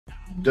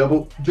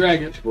Double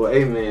Dragon. Well,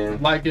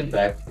 AMENZ. Liking.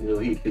 Back to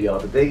heat for y'all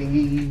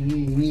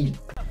today.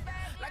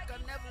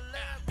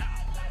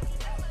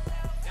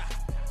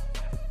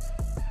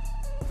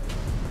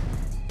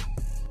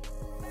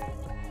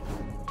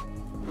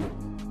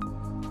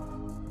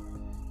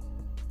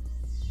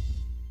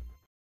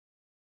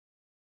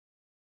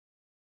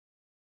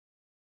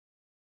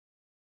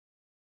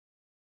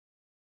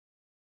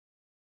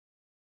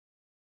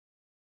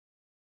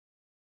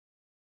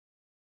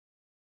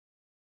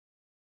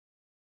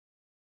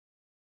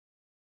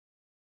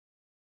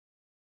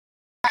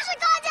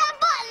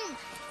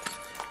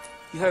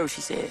 You heard what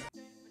she said.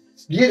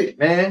 Let's get it,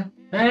 man.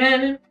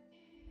 Man,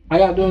 how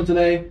y'all doing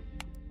today?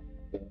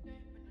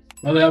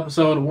 Another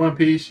episode of One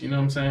Piece, you know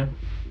what I'm saying?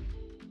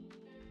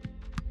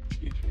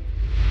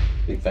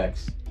 Big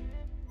facts.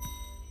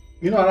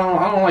 You know,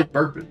 I don't like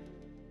burping.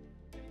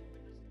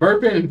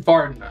 Burping and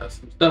farting, that's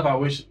some stuff I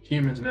wish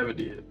humans never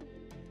did.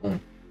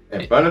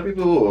 In front of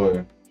people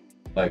or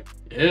like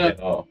Yeah. at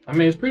all? I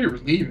mean, it's pretty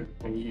relieving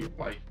when you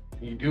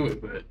do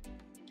it, but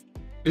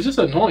it's just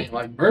annoying.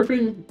 Like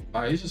burping,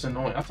 it's just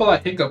annoying. I feel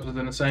like hiccups is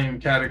in the same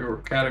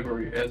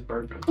category as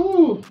burping.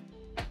 Ooh.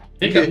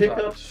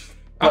 Hiccups.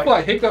 I feel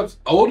like hiccups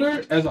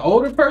as an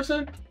older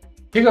person,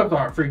 hiccups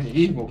are freaking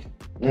evil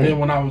than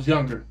when I was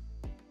younger.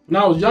 When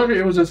I was younger,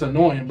 it was just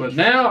annoying. But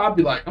now I'd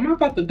be like, am I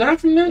about to die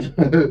from this?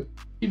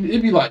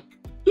 It'd be like,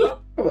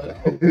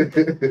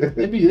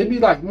 it'd be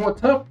like more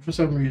tough for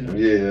some reason.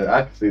 Yeah,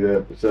 I can see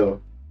that for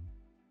sure.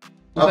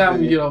 What's that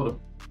when you get older?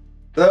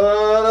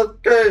 That's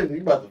crazy.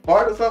 You about to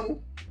fart or something?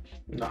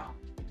 Nah.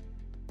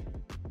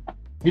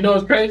 You know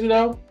what's crazy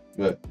though?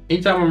 What?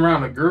 Anytime I'm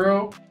around a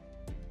girl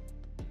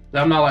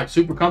that I'm not like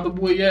super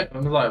comfortable with yet,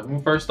 I'm like when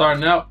we first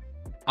starting out,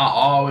 I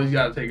always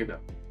gotta take it down.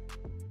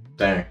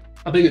 Dang.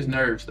 I think it's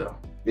nerves though.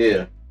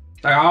 Yeah.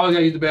 Like I always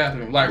gotta use the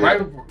bathroom. Like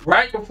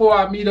right before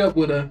I meet up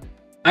with her,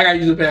 I gotta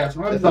use the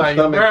bathroom. I'm like,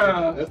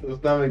 bruh. That's the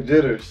stomach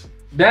jitters.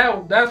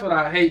 That's what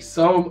I hate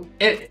so.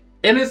 And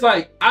it's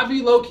like I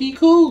be low key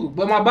cool,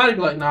 but my body be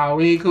like, nah,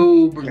 we ain't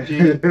cool,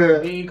 Brigitte.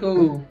 We ain't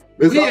cool.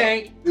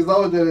 Ain't. It's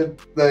always the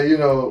you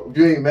know, if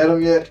you ain't met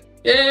them yet.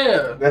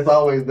 Yeah. That's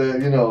always the,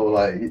 you know,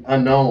 like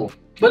unknown.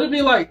 But it'd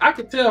be like I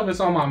could tell if it's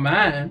on my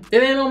mind.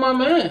 It ain't on my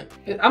mind.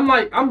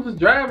 I'm just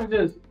driving,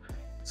 just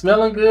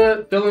smelling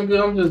good, feeling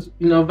good. I'm just,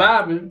 you know,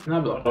 vibing, and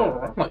I'll be like, oh,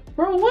 I'm like,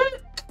 bro,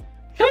 what?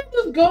 Can I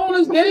just go on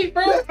this date,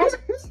 bro?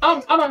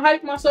 I don't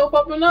hype myself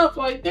up enough.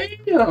 Like,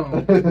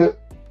 damn.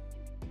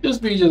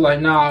 Just be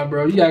like, nah,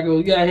 bro. You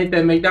gotta hit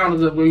that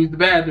McDonald's up, go use the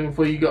bathroom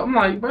before you go. I'm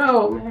like,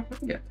 bro, man,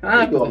 I got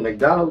time. You go to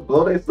McDonald's,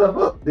 blow their stuff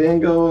up, then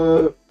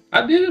go.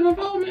 I did it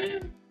before,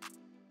 man.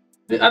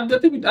 I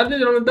think I did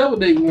it on a double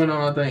date we went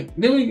on, I think.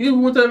 Then we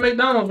went to the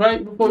McDonald's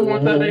right before we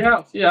went to their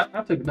house. Yeah,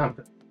 I took a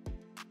dump.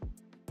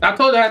 I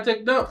told her I had to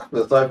take a dump.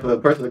 It's like for the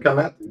person to come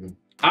after you.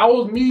 I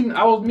was meeting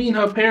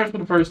her parents for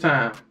the first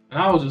time, and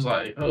I was just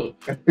like, oh.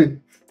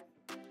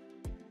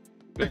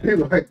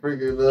 Like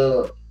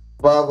freaking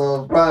Father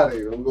on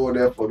Friday. I'm going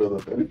there for the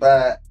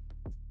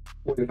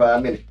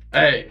 45 minutes.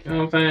 Hey, you know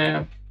what I'm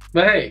saying?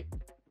 But hey,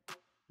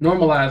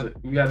 normalize it.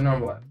 You gotta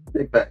normalize it.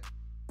 Big fact.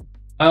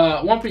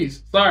 One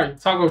Piece. Sorry,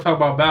 talk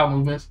about bowel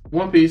movements.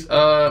 One Piece.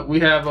 We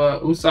have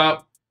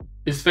Usopp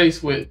is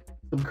faced with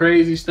some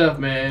crazy stuff,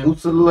 man.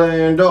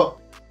 Usalando.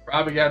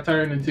 Robbie got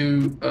turned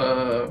into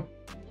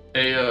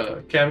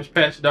a Cabbage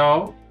Patch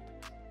doll.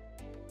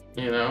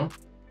 You know,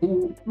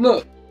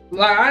 look,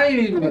 like I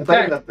ain't even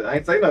attack. I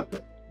ain't say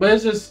nothing. But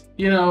it's just,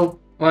 you know,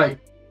 like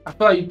I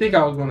feel like you think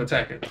I was gonna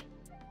attack it.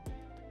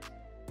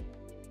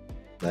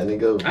 Let it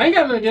go. I ain't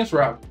got nothing against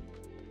Robbie.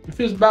 If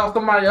it's about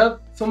somebody else,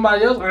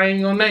 I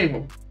ain't gonna name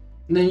him.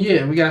 And then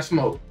yeah, we got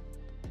smoke.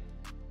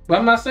 But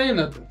I'm not saying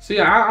nothing.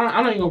 See, I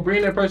ain't gonna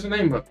bring that person's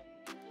name up.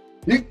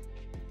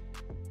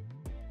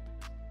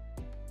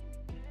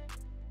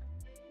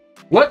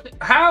 What?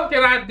 How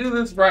can I do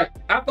this right?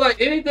 I feel like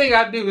anything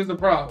I do is a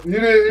problem. You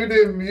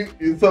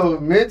didn't. So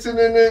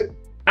mentioning it.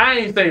 I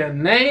ain't say a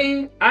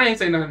name. I ain't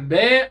say nothing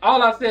bad.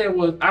 All I said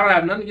was I don't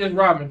have nothing against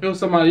Robin. If it was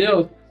somebody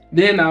else,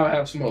 then I would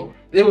have smoke.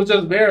 It was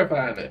just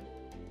verifying that.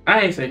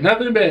 I ain't say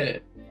nothing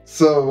bad.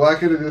 So why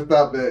couldn't it just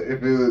stop that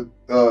if it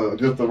was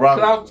just a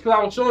Robin? Cause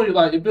I was showing you,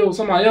 like, if it was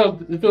somebody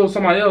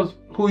else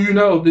who you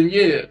know, then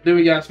yeah, then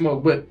we got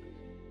smoke. But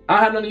I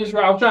don't have nothing against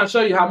Robin. I was trying to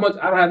show you how much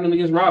I don't have nothing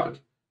against Robin.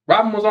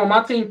 Robin was on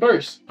my team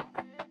first.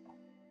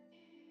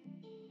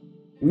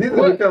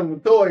 Neither become a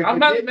toy. I'm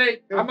about to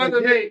make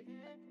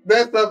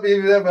that stuff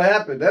even ever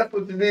happened. That's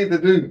what you need to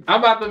do.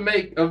 I'm about to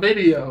make a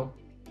video.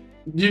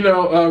 You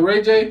know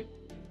Ray J?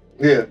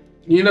 Yeah.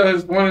 You know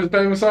one of his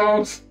famous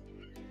songs?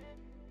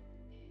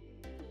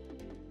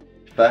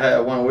 If I had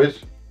one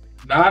wish.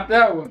 Not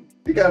that one.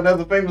 You got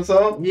another famous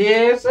song?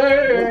 Yes,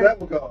 sir. What's that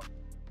one called?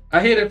 I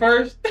hit it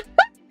first.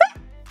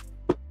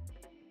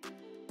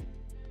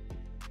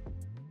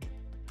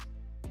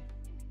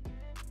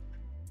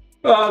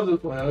 Oh, I'm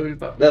just playing.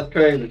 That's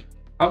crazy.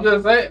 I'm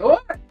just saying,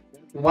 what?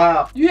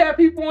 Wow. You had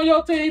people on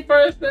your team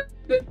first that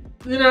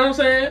you know what I'm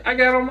saying? I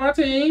got on my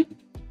team.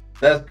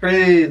 That's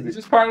crazy. It's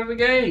just part of the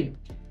game.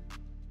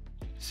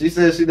 She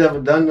said she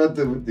never done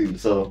nothing with you,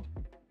 so.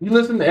 You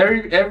listen to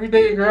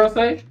everything a girl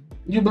say?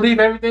 You believe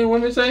everything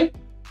women say?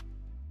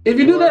 If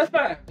you do, that's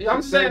fine.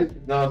 I'm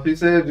saying. No, she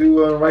said you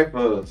weren't right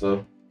for her,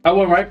 so. I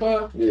wasn't right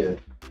for her? Yeah.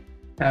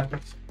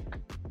 Happens.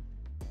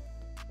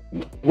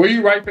 Were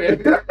you right for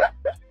everything?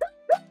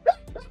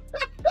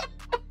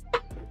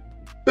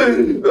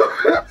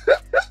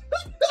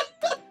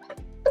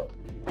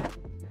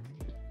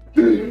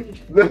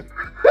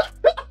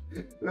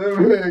 That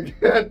man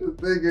got to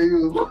thinking he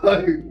was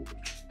lying.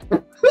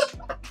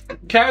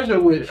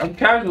 Casual with it. I'm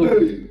casual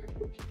with it.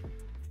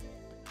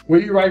 Were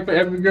you right for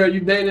every girl you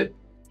dated?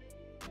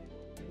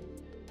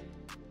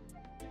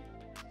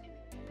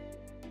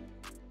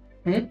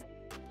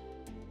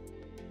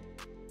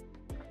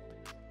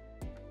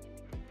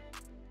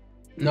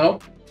 No?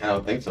 I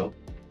don't think so.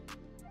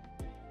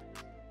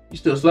 You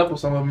still slept with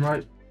some of them,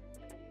 right?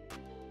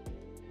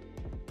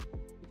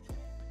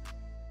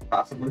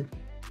 Possibly.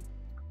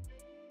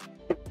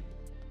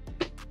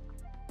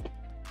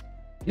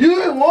 You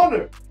didn't want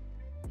her.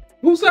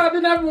 Who said I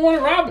didn't ever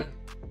want Robin?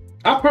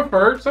 I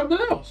preferred something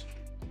else.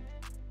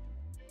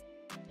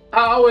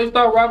 I always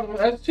thought Robin was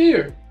S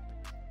tier.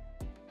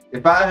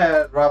 If I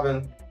had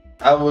Robin,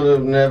 I would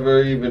have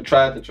never even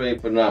tried to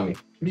trade for Nami.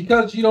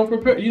 Because you don't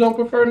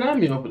prefer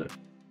Nami over there.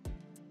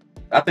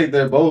 I think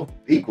they're both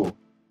equal.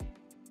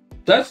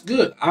 That's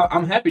good.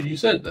 I'm happy that you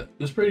said that.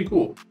 It's pretty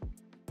cool.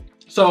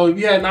 So if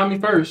you had Nami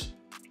first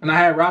and I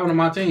had Robin on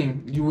my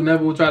team, you would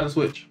never try to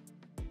switch.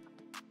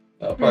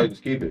 I'll probably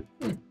just keep it.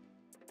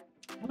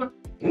 Okay.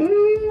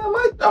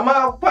 I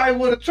might probably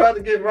would have tried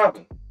to get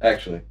Robin,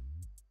 actually.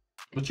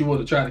 But you would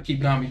have tried to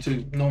keep Nami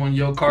too, knowing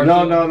your card.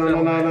 No.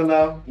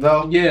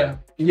 Yeah.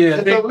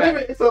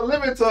 It's a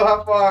limit to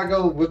how far I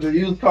go with the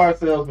used car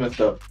salesman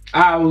stuff.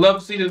 I would love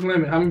to see this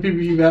limit. How many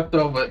people you left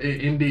over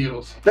in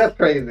deals? That's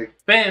crazy.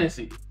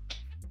 Fantasy.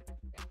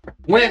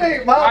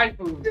 Women,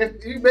 waifu.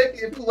 If you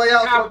lay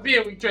out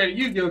something, we traded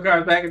Yu-Gi-Oh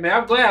cards back in there.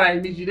 I'm glad I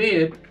didn't meet you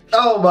then.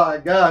 Oh my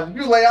gosh. If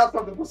you lay out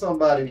something for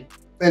somebody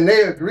and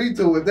they agree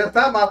to it, that's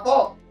not my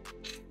fault.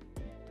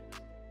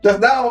 That's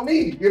not on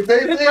me. If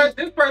they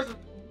this person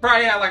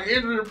probably had like an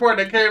injury report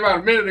that came out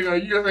a minute ago.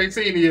 You just ain't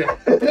seen it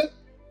yet.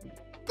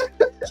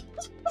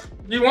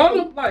 You want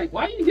them? Like,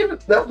 why you giving?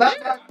 That's not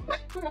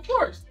of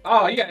course.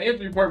 Oh, you got an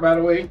injury report, by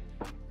the way.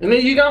 And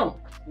then you don't.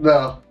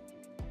 No.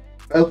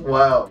 That's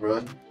wild,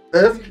 bro.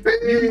 That's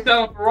You be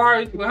selling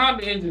Ferraris with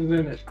Honda engines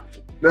in it.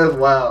 That's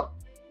wild.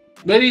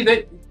 They need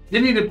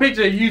a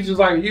picture of you just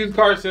like a used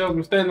car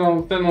salesman standing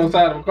on the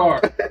side of a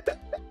car.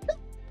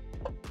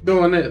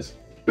 Doing this.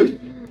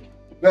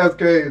 That's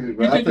crazy,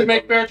 bro. You think you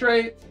make fair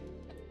trades?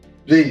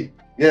 Gee,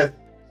 yes.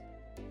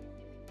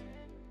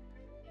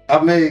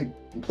 I've made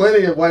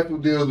plenty of waifu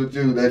deals with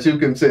you that you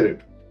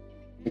considered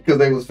because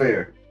they was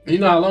fair. You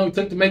know how long it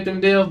took to make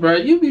them deals, bro?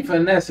 You be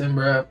finessing,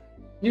 bro.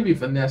 You be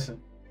finessing.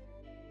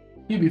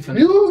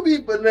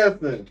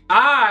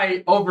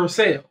 I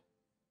oversell.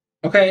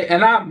 Okay,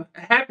 and I'm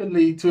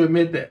happily to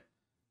admit that.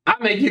 I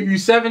may give you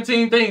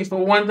 17 things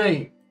for one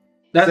thing.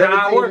 That's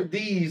how I work.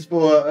 D's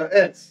for an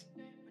S.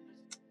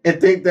 And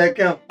think that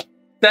count.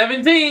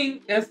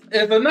 17 is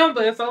a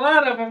number. It's a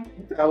lot of them.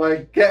 I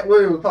like Cat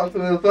Williams talk to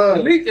his son.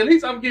 At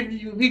least I'm giving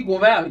you equal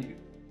value.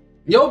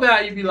 Your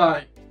value be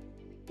like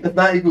it's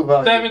not equal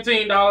value.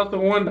 $17 to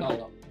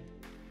 $1.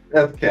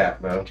 That's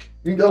cap, bro.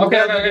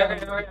 Okay.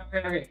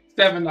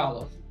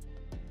 $7.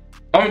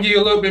 I'm gonna give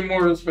you a little bit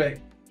more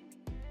respect.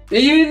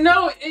 And you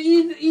know,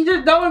 you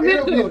just don't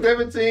admit to it.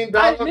 $17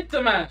 I admit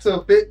to mine. to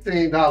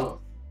 $15.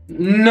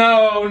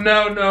 No.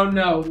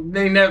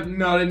 They never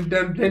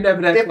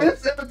that. If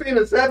it's 17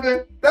 to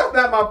 7, that's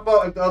not my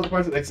fault if the other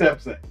person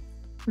accepts it.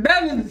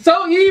 That is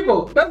so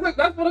evil. That's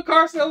what a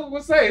car salesman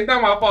would say. It's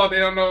not my fault they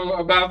don't know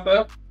about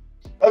stuff.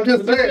 I'm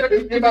just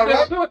saying. Am I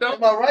right?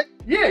 Am I right?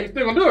 Yeah, you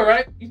still gonna do it,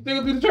 right? You still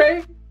gonna do the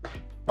trade?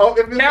 Oh,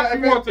 if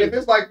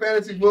it's like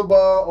fantasy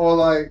football or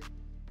like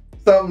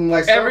something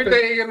like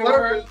everything in the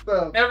world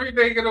stuff.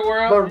 Everything in the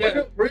world.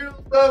 But real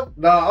stuff,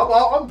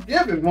 nah, I'm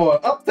giving more.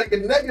 I'm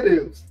taking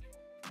negatives.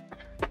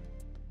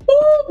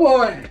 Oh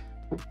boy.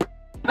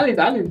 I need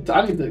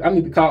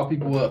to call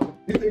people up.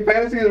 You think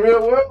fantasy is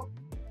real world?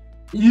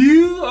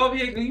 You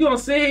gonna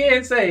sit here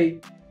and say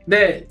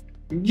that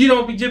you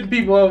don't be jipping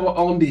people over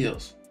on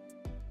deals.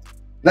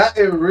 Not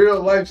in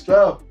real life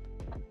stuff.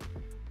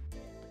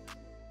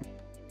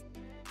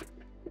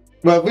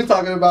 But if we're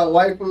talking about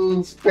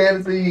waifus,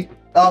 fantasy,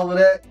 all of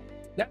that.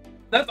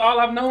 That's all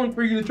I've known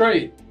for you to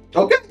trade.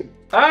 Okay.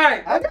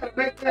 Alright. I gotta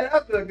make that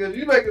out there because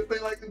you make it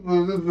seem like this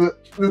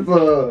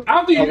I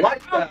don't think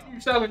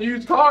you're selling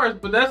used cars,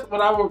 but that's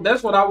what I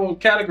will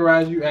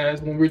categorize you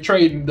as when we're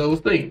trading those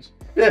things.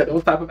 Yeah.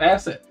 Those type of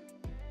assets.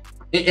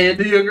 And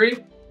do you agree?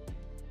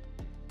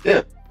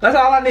 Yeah. That's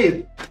all I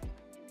needed.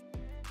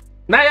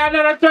 Now y'all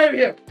know that trade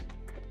here.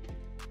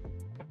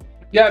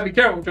 You gotta be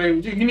careful trading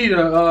with you. You need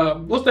a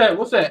what's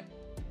that?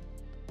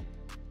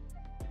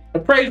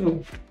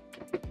 Appraisal.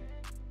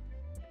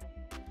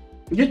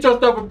 Get your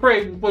stuff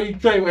appraised before you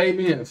trade with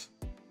AMENZ.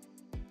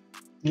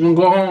 You're gonna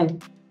go home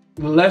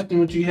with less than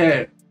what you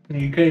had when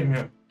you came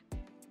here.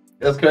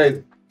 That's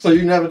crazy. So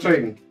you never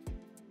trading?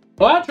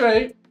 Well, I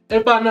trade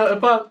if I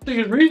think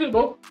it's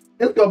reasonable.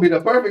 It's gonna be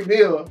the perfect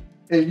deal,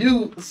 and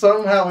you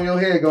somehow in your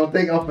head gonna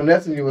think I'm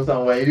finessing you in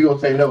some way, and you gonna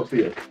say no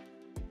still.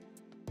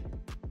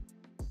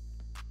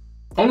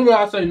 Only way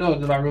I say no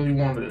is if I really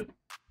wanted it.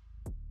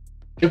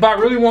 If I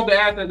really want the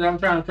asset that I'm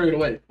trying to trade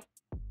away.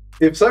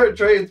 If certain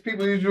trades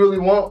people usually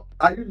want,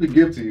 I usually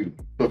give to you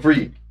for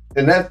free,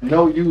 and that's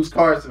no used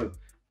car salesman.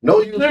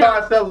 No used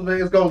car salesman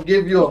is gonna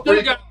give you a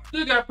free.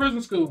 Still got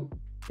prison school.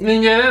 You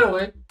can get that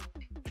away.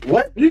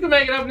 What? You can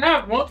make it up now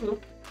if you want to.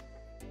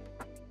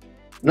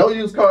 No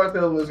used car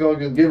salesman is gonna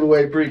just give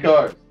away free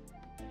cars.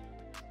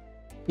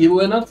 Give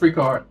away another free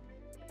card.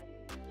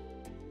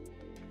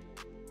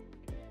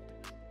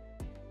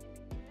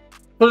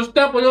 Put a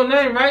stamp on your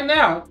name right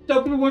now.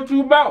 Tell people what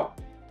you about.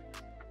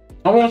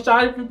 I want to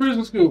start you from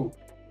prison school.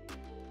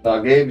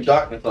 I gave you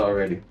darkness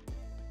already.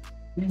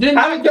 You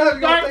didn't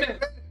give darkness.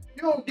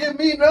 You don't give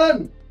me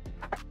none.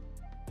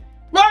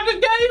 Bro, I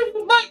just gave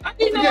you, like, I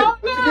need to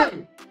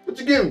know. What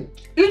you give me?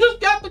 You just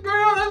got the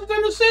girl that's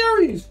in the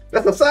series.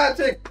 That's a side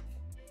chick.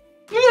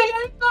 You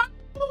ain't got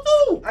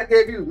nothing. I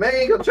gave you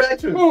main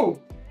attraction. Who?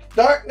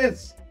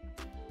 Darkness.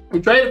 We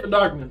traded for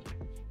darkness.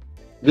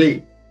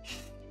 G.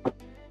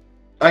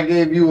 I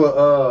gave you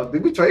a,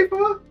 did we trade for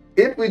her?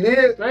 If we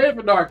did. Traded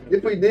for darkness.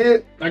 If we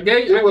did.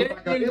 It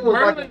was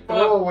like a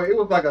throwaway. It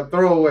was like a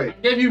throwaway. I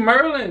gave you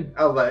Merlin.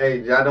 I was like,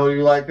 hey, I know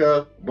you like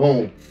her.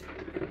 Boom.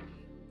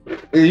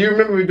 And you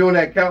remember me doing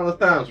that countless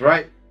times,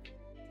 right?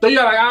 So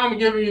you're like, I'm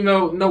giving you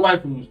no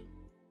waifus.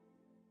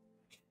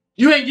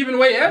 You ain't giving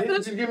away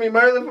assets? Did you give me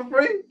Merlin for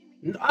free?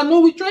 I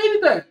knew we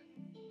traded that.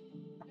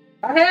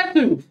 I had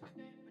to.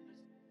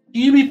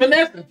 You be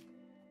finessing.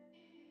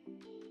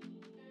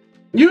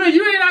 You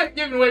ain't not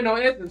giving away no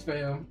essence,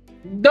 fam.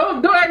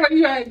 Don't act like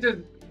you ain't just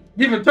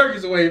giving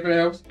turkeys away,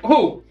 fam.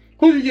 Who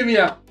you give me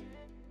out?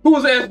 Who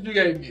was the essence you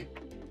gave me?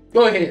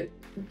 Go ahead.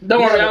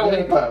 Don't worry, I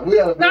won't. We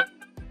gotta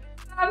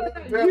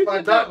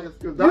verify darkness.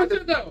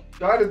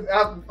 Darkness.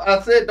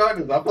 I said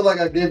darkness. I feel like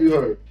I gave you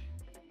her.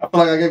 I feel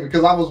like I gave you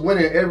because I was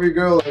winning every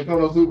girl in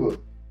Konosuba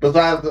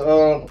besides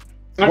the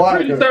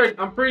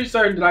I'm pretty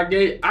certain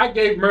that I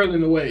gave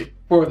Merlin away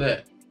for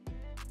that.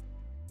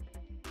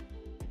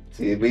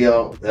 See,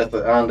 that's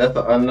an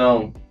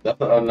unknown. That's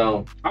an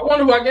unknown. I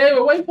wonder who I gave it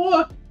away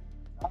for.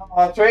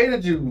 I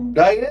traded you,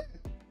 Diane.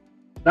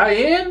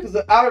 Diane? Because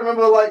I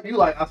remember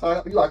I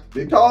saw you like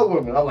big tall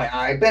women. I'm like,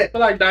 I bet. I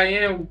feel like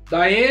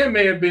Diane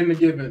may have been the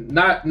given,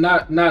 not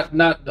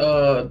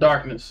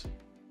darkness.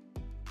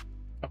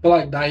 I feel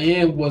like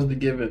Diane was the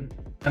given,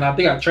 and I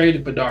think I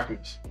traded for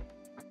darkness.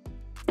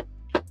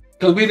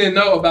 Because we didn't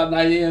know about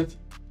Diane's.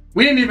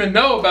 We didn't even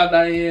know about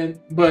Diane,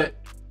 but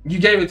you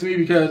gave it to me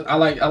because I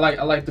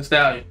like the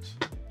stallions.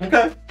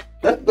 Okay.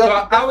 So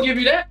I will give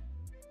you that.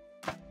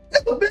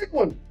 That's a big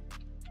one.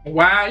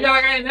 Wow, y'all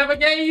like I ain't never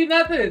gave you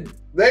nothing.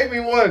 Name me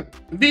one.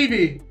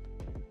 BB.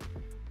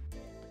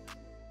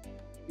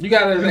 You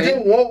gotta. You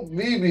didn't want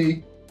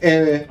BB,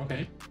 and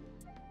okay.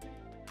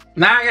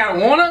 Now I gotta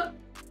want her.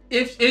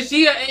 Is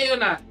she an A or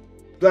not?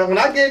 Like when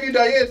I gave you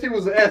Diane, she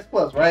was an S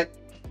plus, right?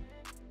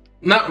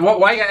 Not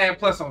why you gotta add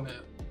plus on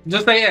that?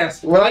 Just say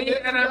S. When I gave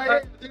you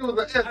Diane, she was an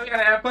S. I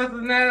gotta add pluses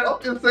in there.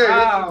 I'm just saying.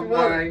 Oh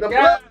my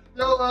God.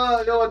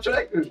 Plus, your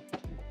attractive.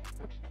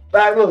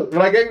 Like look,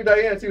 when I gave you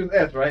Diane, she was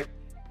S, right?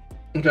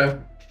 Okay.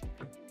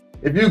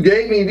 If you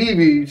gave me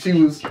Vivi, she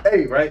was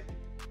A, right?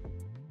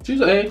 She's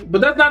an A,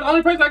 but that's not the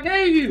only person I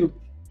gave you.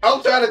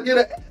 I'm trying to get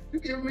an S. You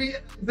give me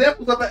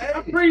examples of an A.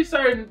 I'm pretty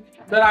certain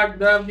that I've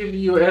given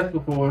you an S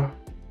before.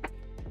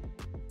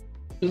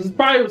 This is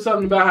probably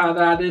something about how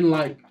that I didn't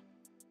like.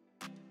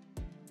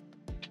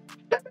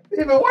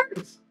 Even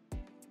worse.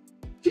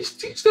 She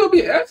still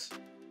be an S.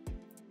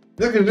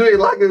 Look at you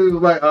like it was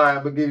like, all right,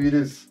 I'm gonna give you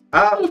this.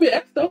 I'll be an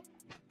S though.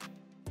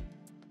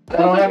 I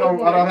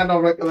don't have no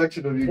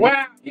recollection of you.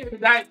 Wow, yeah,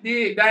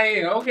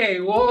 Diane. Okay,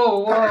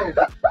 whoa. Yeah,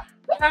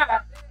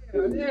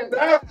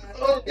 that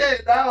was okay.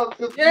 That was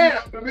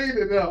just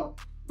demeaning though.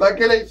 Like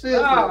it ain't shit.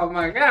 Oh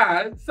my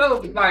God, it's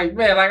so like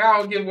man, like I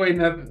don't give away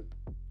nothing.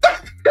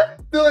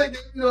 Still ain't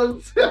giving you no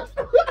shit.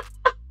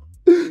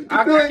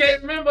 I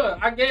can't remember.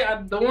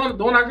 The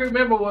one I can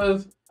remember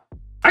was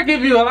I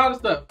gave you a lot of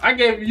stuff. I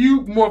gave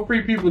you more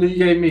free people than you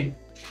gave me.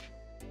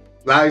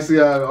 Now you see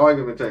how the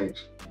argument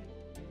changed.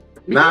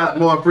 Now it's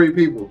more free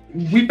people.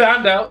 We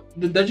found out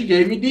that you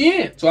gave me the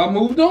end, so I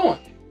moved on.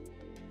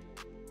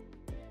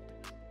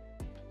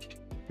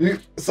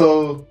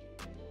 So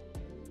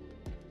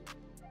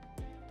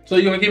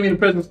you gonna give me the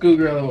prison school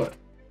girl or what?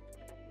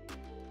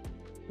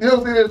 You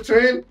don't see this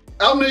trend?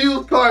 I'm the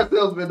used car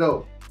salesman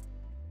though.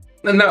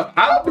 No,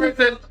 I'm the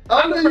person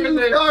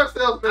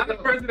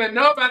that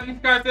know about these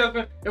car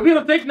salesmen, and we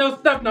don't take no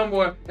stuff no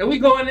more, and we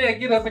go in there and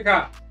get us a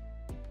car.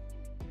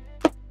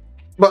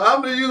 But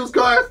I'm the used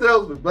car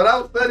salesman. But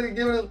I'm studying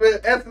giving this man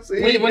essence.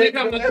 When it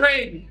comes to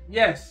trading,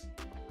 yes.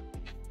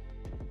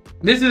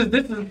 This is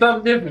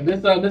something different.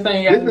 This ain't.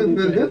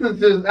 This is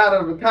just out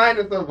of the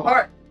kindness of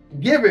heart.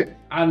 Give it.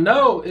 I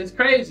know it's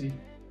crazy.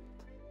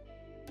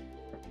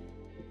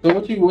 So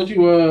what you want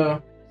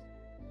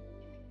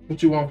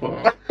for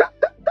him?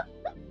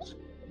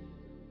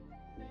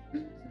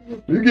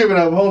 You giving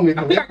up homie.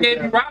 I think I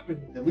gave you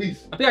Robin. At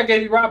least. I think I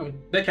gave you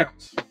Robin. That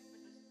counts.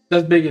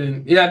 That's bigger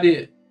than. Yeah, I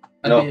did.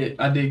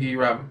 I did give you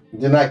Robin. You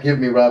did not give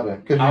me Robin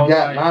because you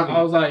got Nami.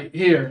 I was like,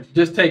 here,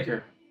 just take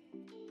her.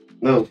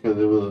 No, because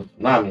it was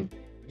Nami.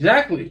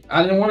 Exactly.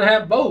 I didn't want to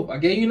have both. I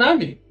gave you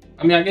Nami.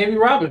 I mean, I gave you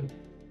Robin.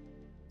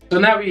 So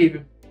now we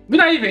even. We're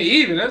not even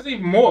even. That's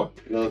even more.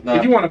 No, it's not.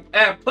 If you want to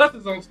add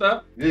pluses on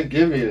stuff. You didn't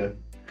give me that.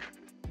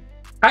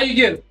 How you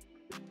get it?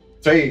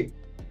 Trade.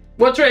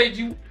 What trade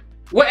you?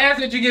 What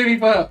asset you give me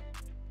for her?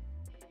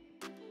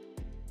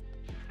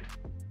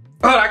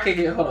 Hold on, I can't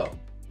get. Hold on.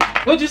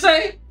 What'd you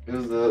say? It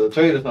was a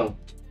trade or something.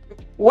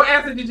 What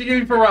asset did you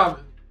give me for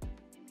Robin?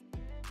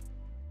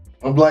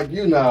 I'm like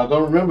you now. I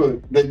don't remember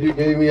that you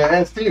gave me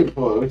an ST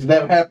before, which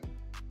never happened.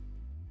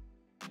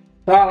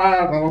 Let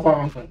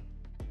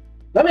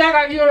me act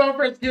like you don't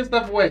first give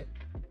stuff away.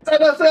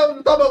 That's what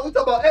we talking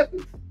about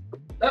essence.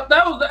 That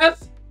was the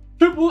S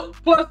triple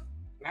plus.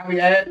 Now we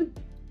add.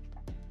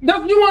 That's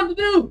what you wanted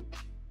to do.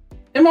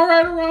 Am I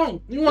right or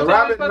wrong? You want the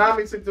Robin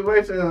Nami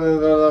situation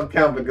doesn't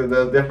count because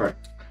they're different.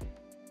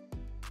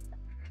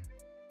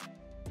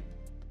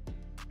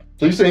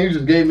 So you saying you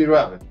just gave me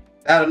Robin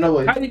out of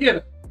nowhere? How did you get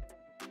it?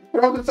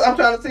 I'm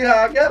trying to see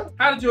how I got it.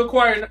 How did you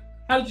acquire it?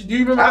 Do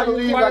you remember? I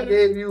believe I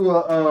gave you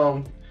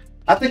a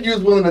I think you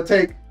was willing to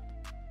take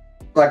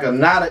like a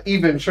not an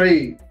even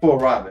trade for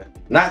Robin.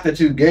 Not that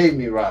you gave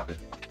me Robin.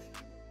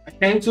 I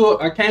came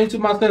to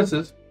my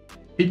senses.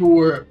 People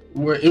were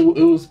it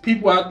was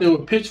people out there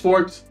with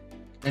pitchforks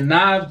and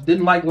knives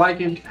didn't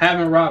liking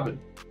having Robin.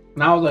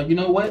 And I was like, you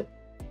know what?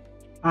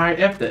 All right,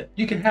 F that.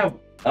 You can have it.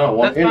 I don't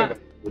want any.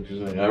 What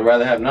you saying? I'd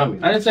rather have Nami.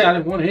 I didn't say I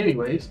didn't want it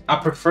anyways. I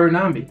prefer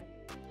Nami.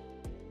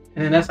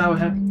 And then that's how it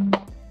happened.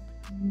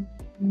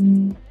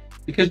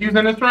 Because you was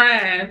in a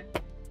shrine,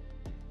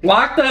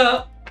 locked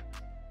up,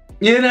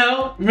 you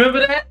know, remember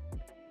that?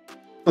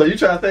 So you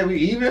trying to say we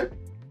even?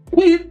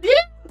 Yeah.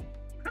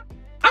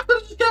 I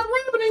could have just kept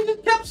rapping and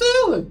just kept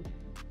sailing.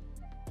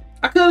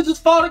 I could have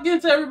just fought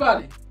against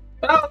everybody.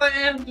 But I was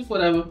like, just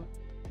whatever.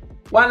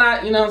 Why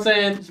not, you know what I'm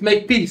saying, just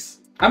make peace.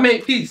 I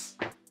made peace.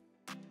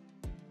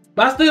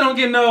 But I still don't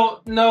get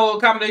no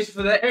accommodation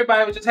for that.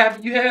 Everybody was just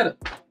happy you had her.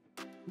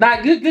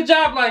 Not good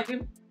job,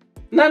 liking.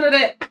 None of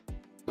that.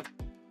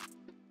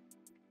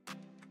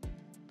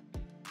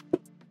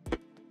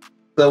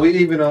 So we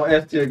even on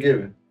S tier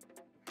giving.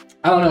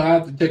 I don't know. I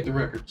have to check the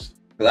records.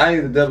 Cause I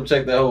need to double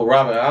check that whole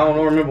Robin. I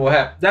don't remember what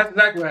happened. That's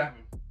exactly what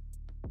happened.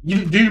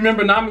 Do you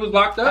remember Nami was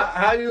locked up?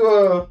 How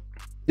you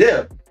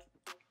yeah.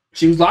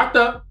 She was locked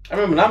up. I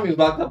remember Nami was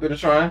locked up in the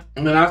shrine.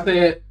 And then I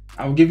said,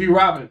 I will give you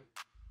Robin.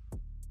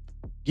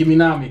 Give me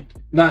Nami.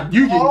 Nah,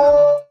 you give me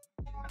Nami.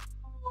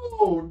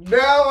 Oh,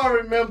 now I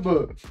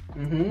remember.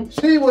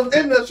 She was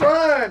in the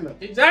shrine.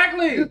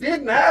 Exactly. You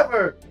didn't have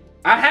her.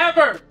 I have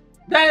her.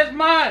 That is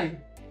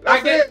mine. I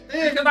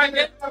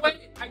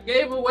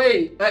gave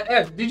away an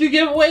S. Did you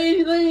give away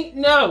anything?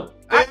 No.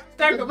 I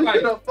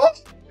sacrificed.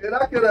 And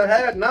I could have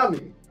had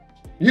Nami.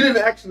 You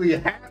didn't actually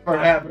have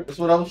her. That's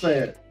what I'm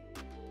saying.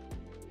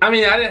 I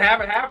mean, I didn't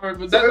have her,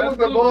 but that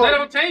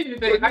don't change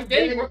anything. So I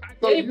gave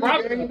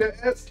Robin. You gained the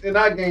S and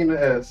I gained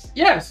the S.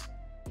 Yes.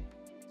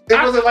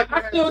 It wasn't like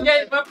I still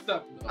gave up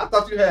something. I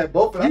thought you had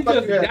both of them. You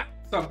just got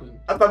something.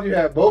 I thought you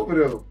had both of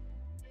them.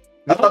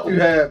 I thought you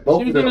had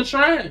both of them. She was in the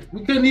shrine.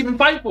 We couldn't even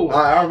fight for her.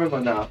 I remember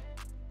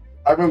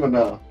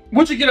now.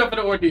 What'd you get up for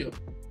the ordeal?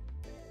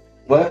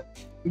 What?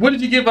 What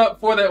did you give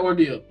up for that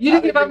ordeal? You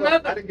didn't give up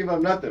nothing. I didn't give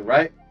up nothing,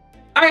 right?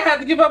 I had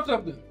to give up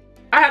something.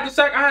 I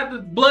had the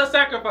blood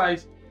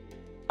sacrifice.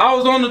 I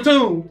was on the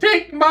tomb.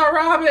 Take my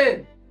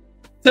Robin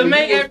to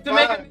make it.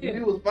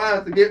 You was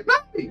fine to get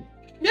nothing.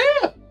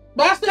 Yeah,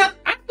 but I still have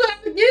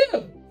to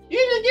give. You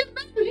didn't give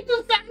nothing. You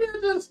just sat here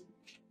just.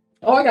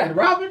 Oh, I got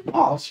Robin.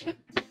 Oh shit.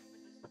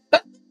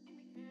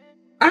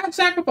 I had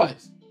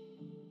sacrifice.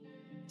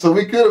 So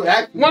we could have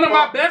actually one of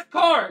my best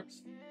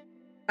cards.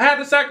 I had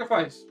to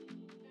sacrifice.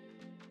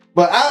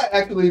 But I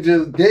actually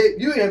just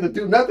gave. You didn't have to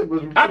do nothing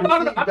but. I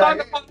thought of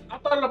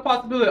the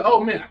possibility.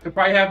 Oh man, I could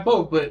probably have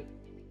both, but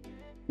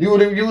you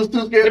was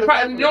too scared.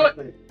 No.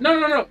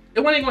 It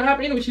wasn't gonna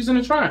happen anyway. She's in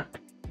the shrine.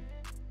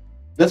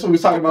 That's what we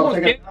was talking about.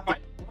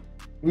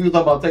 We was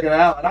talking about taking it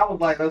out, and I was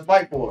like, "Let's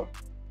fight for her."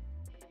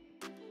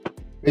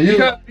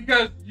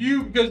 Because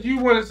you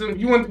wanted to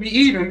be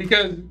even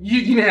because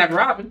you didn't have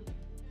Robin.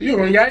 You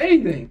don't got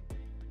anything.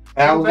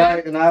 And I was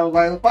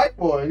like, let's fight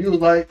for her. And you was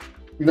like,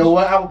 you know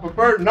what? I would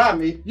prefer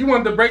Nami. You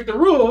wanted to break the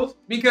rules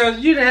because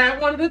you didn't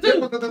have one of the two.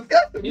 It was a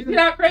discussion. You see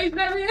how crazy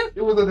that is?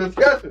 It was a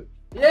discussion.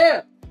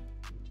 Yeah.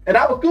 And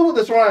I was cool with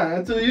the shrine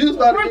until you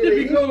started getting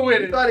heat.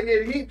 You started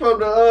getting heat from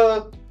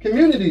the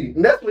community.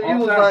 And that's when you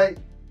was like,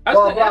 I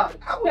was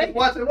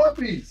watching One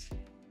Piece.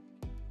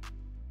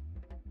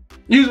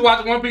 You was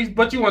watching One Piece,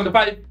 but you wanted to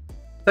fight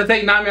to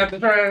take Nami out the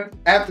shrine?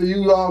 After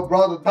you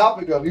brought the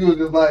topic up, you was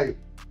just like,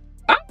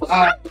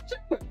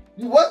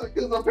 You wasn't,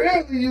 because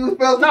apparently you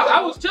felt. No,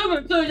 I was chilling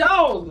until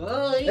y'all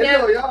was.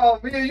 Y'all,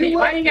 me and you.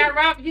 Why he got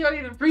robbed? He don't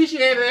even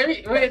appreciate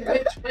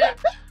it.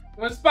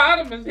 When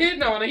Spider-Man's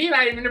hitting on it, he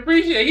not even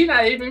appreciate it. He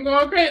not even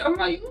going crazy. I'm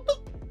like,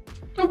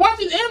 watch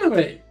his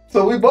anime.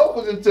 So we both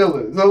was just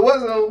chilling. So it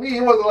wasn't on me.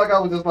 It wasn't like I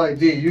was just like,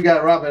 gee, you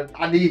got robbed.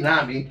 I need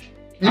Nami.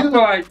 I feel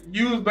like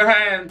you was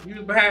behind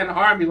the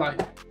army, like,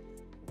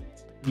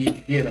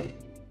 get him.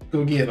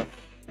 Go get him.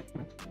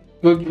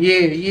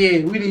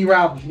 Yeah, we need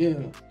robbers, yeah.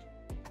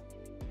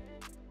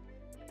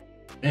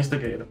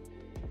 Instigator.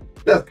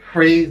 That's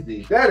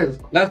crazy. That is.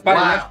 Let's fight.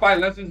 Wow. Let's fight.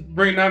 Let's just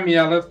bring Nami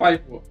out. Let's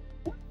fight for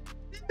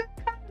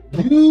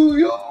it.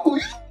 You.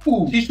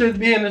 She should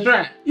be in the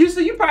shrine. You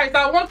see, you probably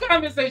saw one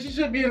comment say she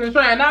should be in the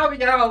shrine. Now we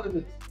got all of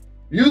this.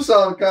 You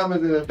saw the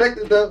comments that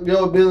affected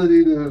your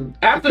ability to.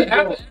 After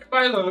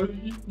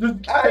everybody,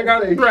 just take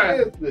out the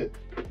shrine.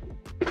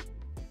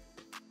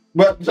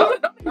 But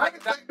I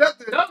can say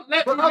nothing. Don't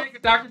let me make a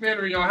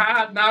documentary on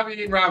how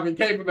Nami and Robin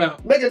came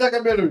about. Make a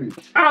documentary.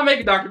 I'll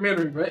make a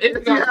documentary, bro.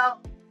 It's how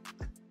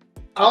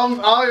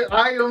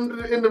I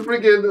am in the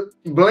freaking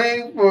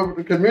blame for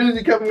the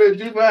community coming at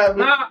you for having.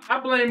 Nah, I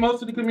blame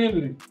most of the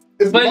community.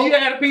 But you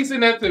had a piece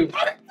in that too.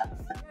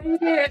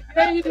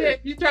 Yeah, you did.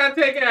 You trying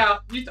to take it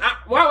out.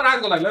 Why would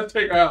I go like, let's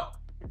take her out?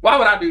 Why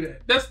would I do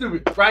that? That's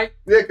stupid, right?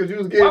 Yeah, because you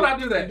was getting. Why would I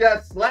do that? You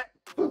got slapped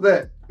for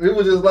that. It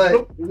was just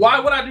like. Why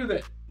would I do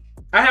that?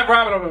 I have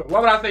Robin over. Why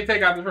would I say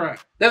take out the shrine?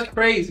 That's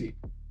crazy.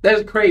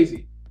 That's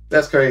crazy.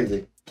 That's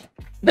crazy.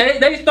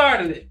 They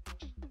started it.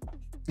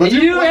 But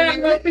you had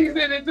no piece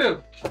in it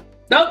too.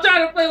 Don't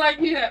try to play like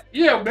yeah,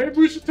 maybe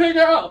we should take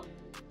her out.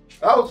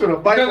 I was trying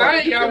to fight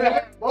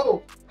for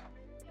it.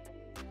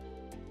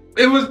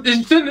 It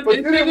shouldn't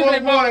have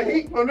been more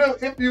heat from them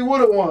if you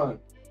would have won.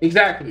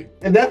 Exactly.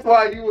 And that's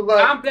why you was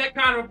like, I'm that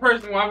kind of a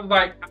person where I was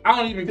like, I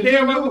don't even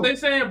care about what they're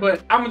saying,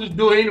 but I'm gonna just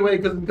do it anyway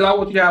because I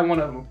want you to have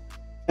one of them.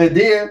 And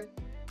then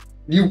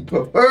you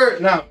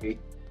preferred Nami.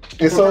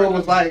 And so it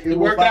was like it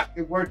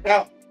worked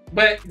out.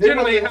 But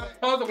generally how it's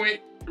supposed to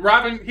went,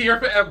 Robin here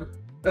forever.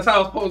 That's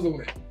how it's supposed to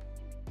went.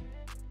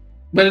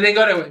 But it didn't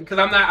go that way because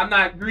I'm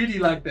not greedy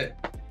like that.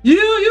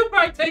 You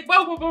probably take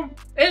both of them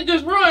and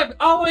just run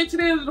all the way to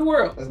the end of the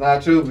world. That's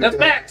not true. That's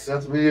facts.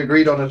 That's we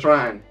agreed on the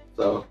shrine.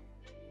 So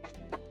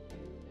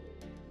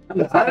I'm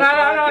not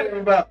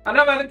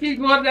about to keep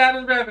going down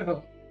this rabbit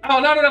hole.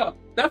 Oh no.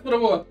 That's what it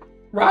was.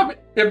 Robin,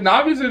 if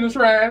Nami's in the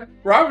shrine,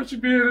 Robin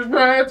should be in the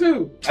shrine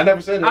too. I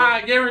never said that.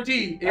 I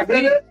guarantee.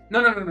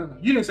 No.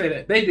 You didn't say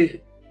that. They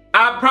did.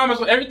 I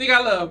promise with everything I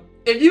love.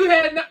 If you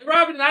had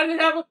Robin and I didn't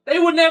have her, they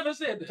would never have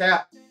said that.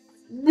 Cap.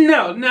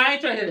 No, I ain't trying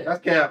to hit it.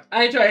 That's cap.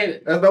 I ain't trying to hit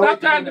it. Stop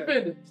trying to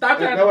defend it. Stop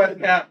trying to defend it.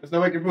 Cap. There's no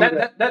way to prove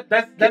that.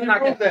 That's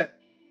not cap. That?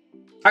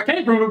 I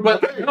can't prove it,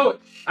 but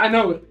I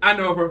know it. I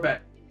know it for a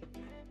fact.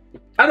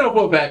 I know it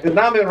for a fact. It's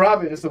Nami and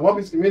Robin. It's a One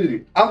Piece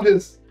community. I'm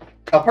just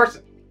a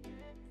person.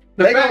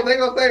 They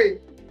gonna say,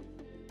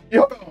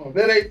 yo,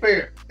 that ain't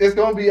fair. It's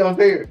gonna be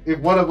unfair if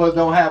one of us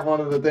don't have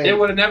one of the things. It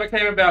would have never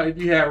came about if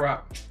you had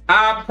Robin.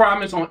 I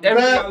promise on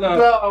everything I love.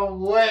 No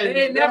way.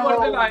 It never would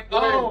have been like,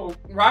 oh,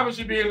 Robin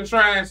should be in the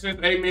shrine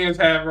since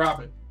AMENZ have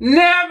Robin.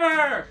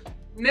 Never,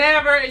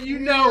 and you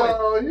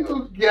know it.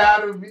 You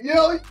gotta be,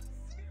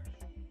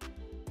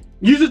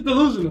 You just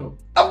delusional.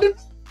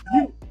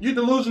 You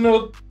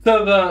delusional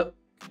to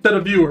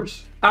the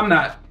viewers. I'm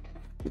not.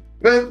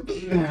 They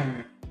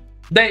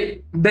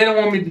don't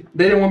want me.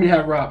 They didn't want me to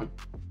have Robin,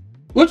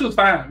 which was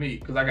fine with me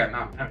because I got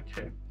Nami. I don't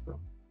care. So,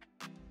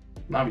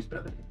 Nami's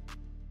better.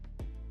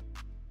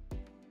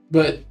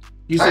 But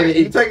you say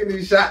you taking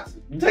these shots.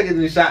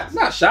 It's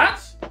not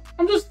shots.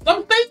 I'm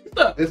thinking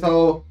stuff. This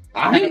whole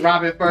I had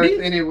Robin first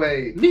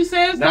anyway. Me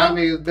saying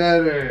Nami is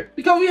better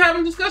because we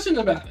having discussion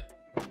about it.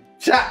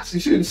 Shots. You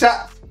shooting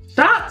shots.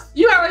 Shots.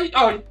 You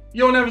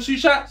don't ever shoot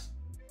shots.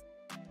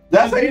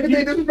 That's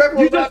anything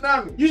disrespectful about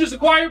Nami. You just a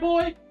choir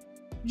boy.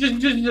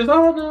 Just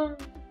oh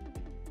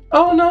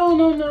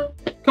no.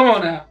 Come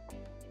on now.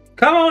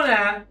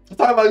 I'm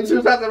talking about you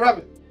shooting shots at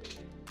Robin.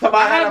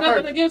 I have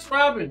nothing against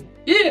Robin.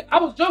 Yeah, I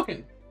was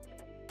joking.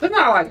 It's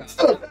not like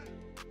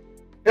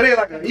it ain't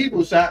like an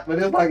evil shot, but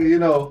it's like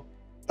a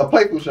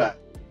playful shot.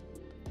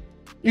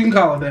 You can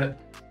call it that.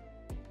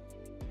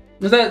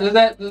 Does that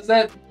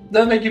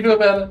make you feel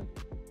better?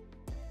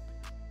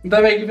 Does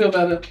that make you feel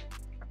better?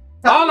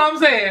 All I'm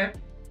saying, at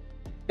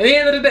the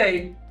end of the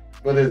day,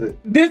 what is it?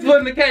 This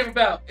wouldn't have came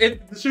about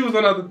if the shoe was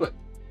on the other foot.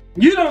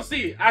 You don't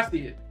see it. I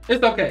see it.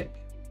 It's okay.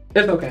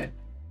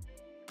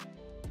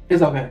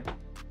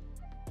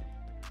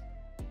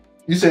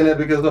 You saying that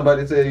because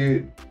somebody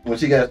said when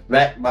she got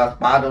smacked by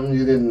bottom,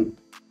 you didn't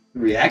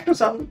react or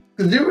something?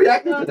 Because you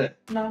reacted to that.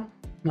 No.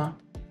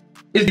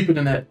 It's deeper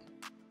than that.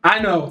 I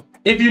know.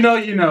 If you know,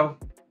 you know.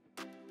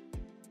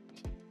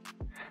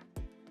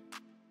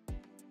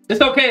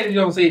 It's okay if you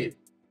don't see it.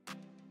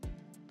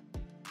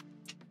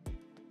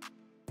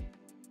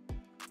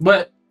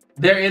 But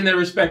they're in their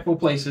respectful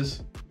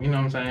places. You know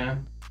what I'm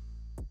saying?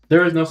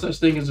 There is no such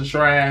thing as a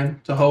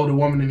shrine to hold a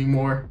woman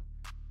anymore.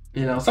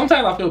 Sometimes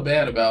I feel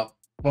bad about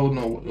voting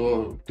on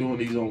or doing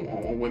these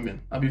on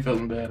women. I be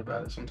feeling bad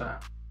about it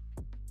sometimes.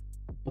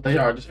 But they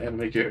are just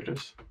anime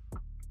characters.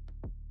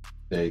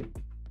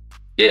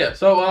 Yeah,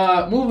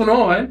 so moving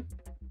on.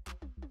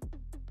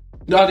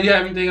 Y'all, do you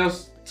have anything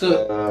else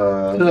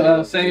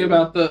to say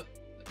about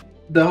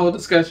the whole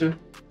discussion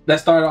that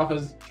started off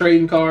as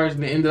trading cards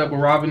and it ended up with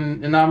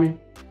Robin and Nami?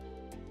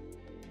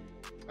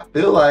 I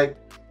feel like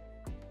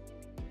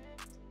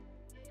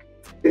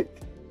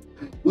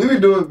we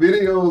been doing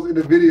videos in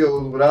the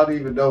videos without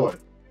even knowing.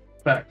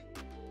 Fact.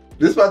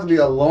 This is about to be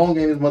a long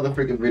ass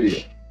motherfucking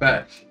video.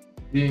 Fact.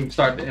 You didn't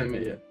start the anime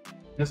yet.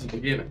 This is the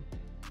beginning.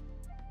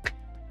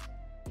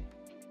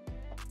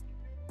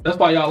 That's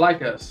why y'all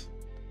like us.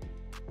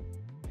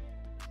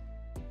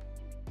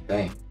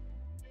 Dang.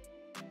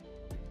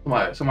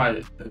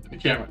 Somebody at the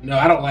camera. No,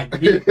 I don't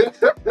like you.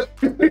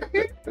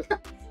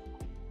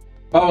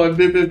 Oh,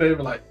 did this, they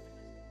were like,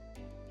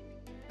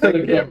 to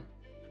the camera.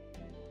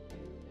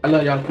 I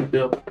love y'all too,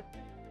 Bill.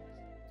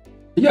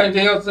 You got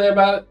anything else to say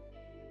about it?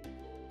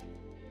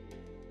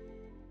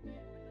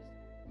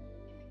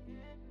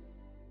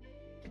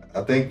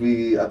 I think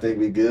we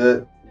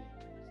good.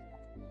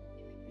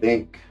 I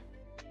think,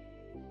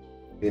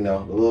 you know,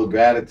 a little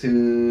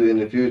gratitude in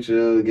the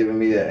future, giving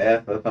me an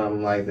F or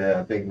something like that.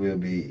 I think we'll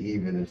be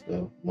even and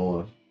stuff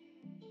more.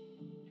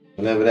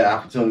 Whenever that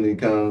opportunity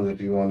comes, if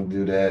you want to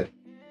do that,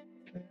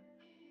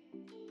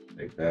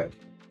 take that.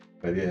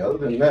 But yeah, other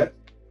than that,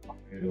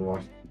 you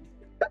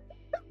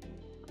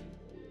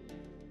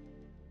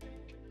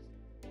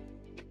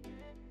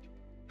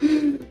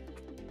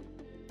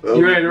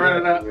ready to run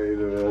it up? Ready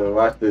to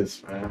watch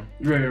this, man.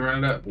 You ready to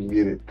run it up? Let's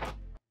get it.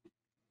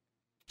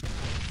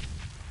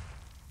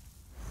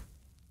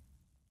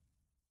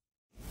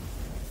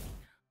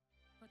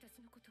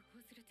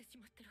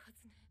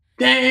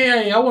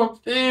 Dang, I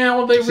want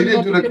they. She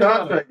didn't do the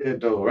contract yet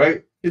though,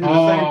 right? She did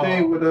the same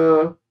thing with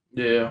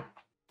Yeah.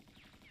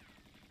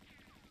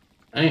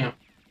 Damn.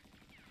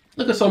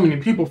 Look at so many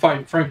people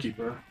fighting Frankie,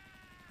 bro.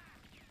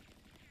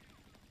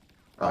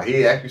 Oh,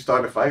 he actually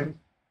started fighting?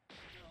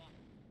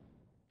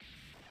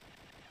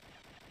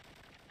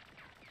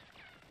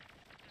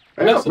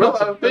 I realize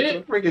that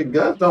the freaking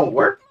guns don't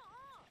work.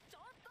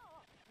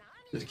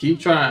 Just keep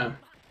trying.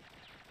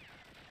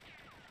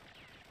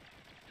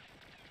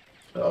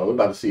 Oh, we're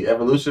about to see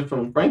evolution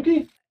from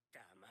Frankie?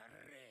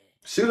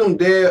 Shoot him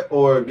dead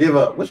or give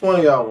up. Which one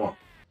of y'all want?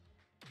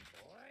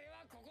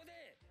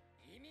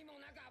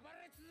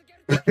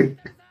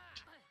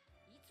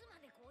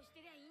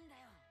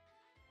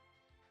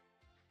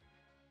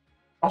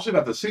 I'm actually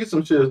about to see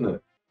some shit, isn't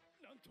it?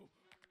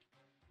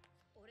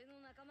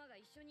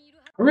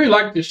 I really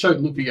like this shirt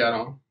Luffy got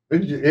on.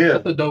 Yeah.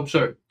 That's a dope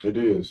shirt. It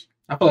is.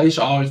 I feel like he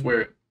should always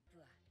wear it.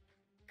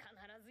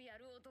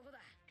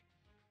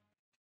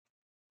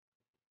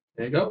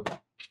 There you go.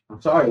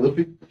 I'm sorry,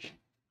 Luffy.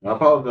 I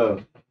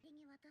apologize.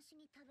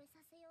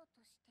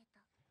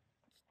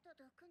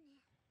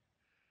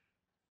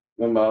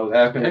 Remember, I was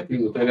asking if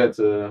you would say that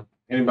to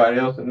anybody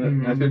else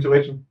in that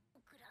situation.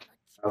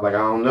 I was like, I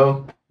don't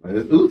know. But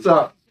it's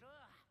Usopp.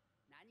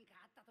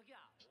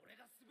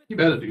 You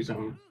better do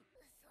something.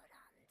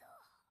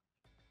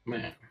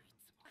 Man.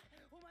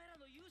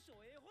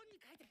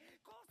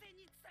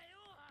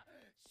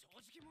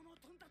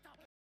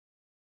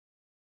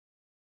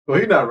 Well,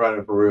 he's not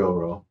running for real,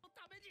 bro.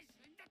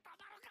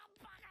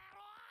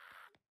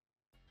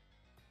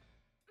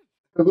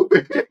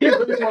 He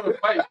really want to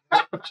fight.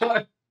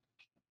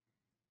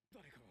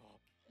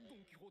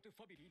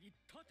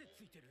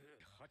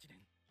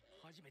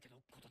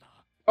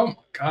 Oh my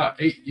god,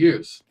 8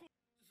 years.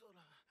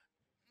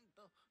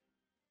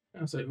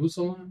 I say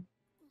Usopp.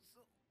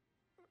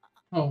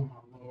 Oh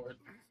my lord.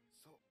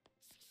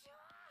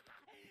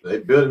 They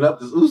building up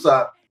this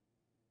Usopp.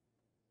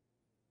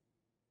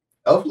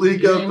 Hopefully he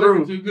goes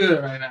through. Too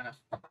good right now.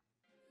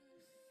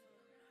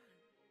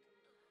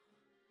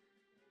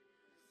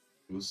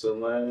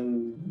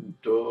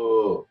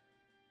 Usopp.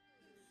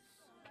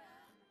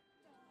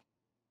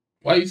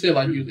 Why you say it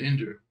like you was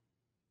injured?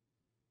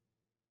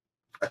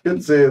 I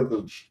couldn't say it. I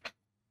can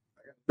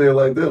say it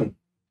like them.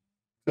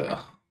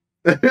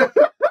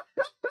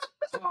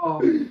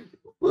 Oh.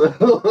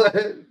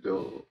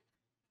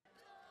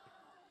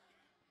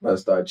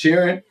 Let's start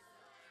cheering.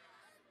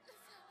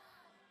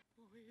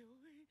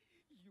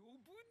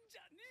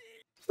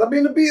 Stop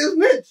being a BS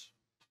snitch.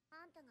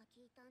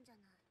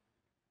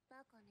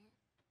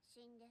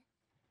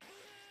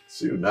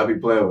 Shoot, not be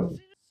playing with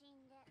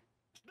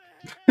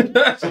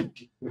him.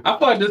 I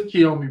thought this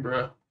killed me,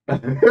 bro.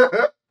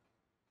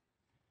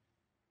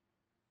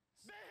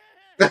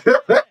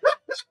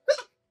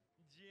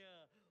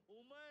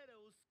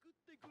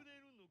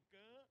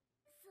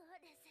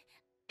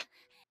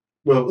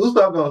 Well,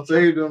 Usopp gonna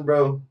save them,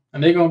 bro.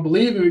 And they gonna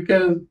believe it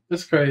because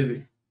it's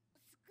crazy.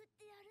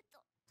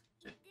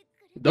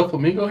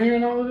 Doflamingo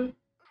hearing all of it?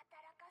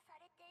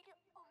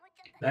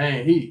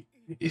 Dang,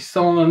 he's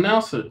still an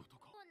announcer.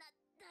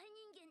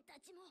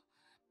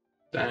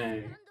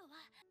 Dang.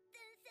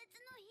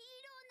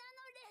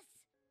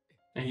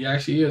 And he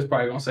actually is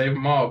probably gonna save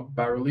them all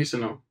by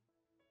releasing them.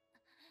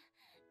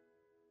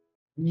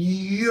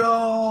 Yo,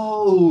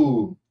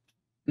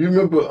 you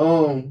remember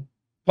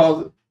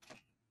pause it.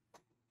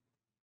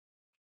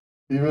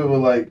 You remember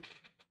like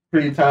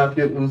pre-time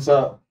skip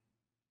Usopp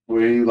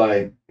where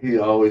he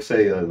always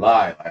say a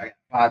lie like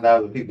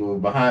 5,000 people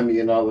behind me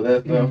and all of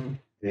that stuff,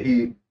 and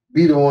he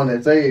be the one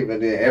that save,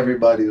 and then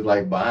everybody's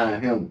like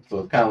behind him, so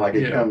it's kind of like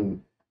it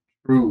come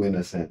through in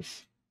a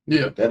sense.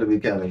 Yeah, that'll be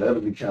kind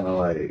of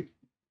like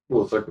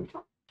full circle.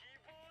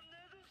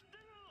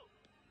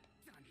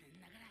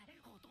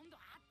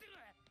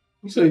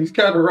 You say he's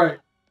kind of right.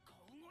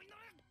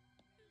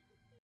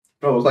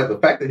 Bro, it's like the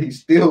fact that he's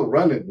still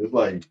running. It's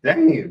like,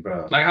 dang,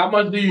 bro. Like, how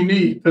much do you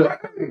need to?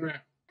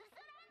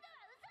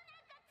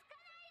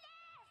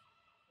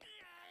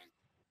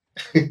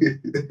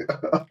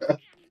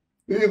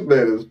 This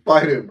man is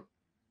fighting.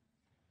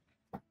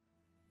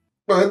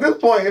 But at this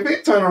point, if he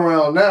turn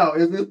around now,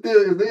 is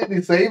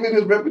he saving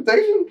his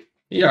reputation?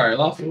 He already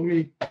lost it with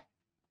me.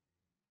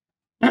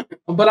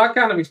 But I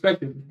kind of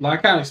expected it. Like,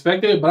 I kind of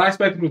expected it, but I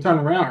expected him to turn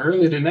around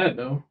earlier than that,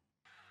 though.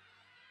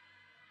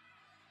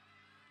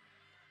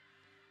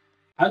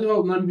 I just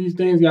hope none of these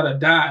things gotta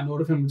die in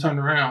order for him to turn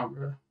around,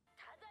 bro.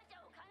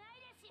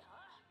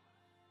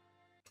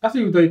 I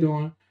see what they're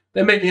doing.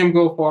 They're making him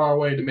go far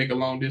away to make a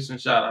long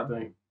distance shot, I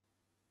think.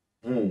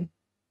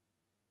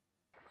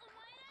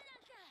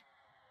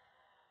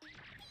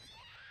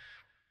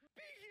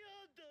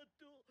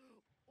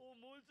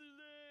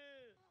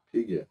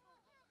 Yeah.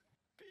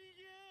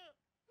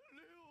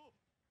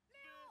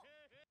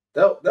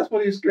 That's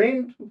what he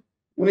screamed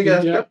when he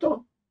got stepped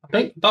on.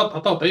 I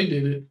thought they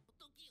did it.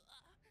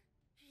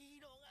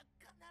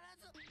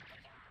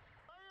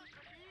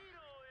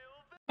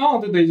 I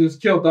don't think they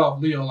just killed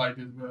off Leo like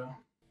this, bro.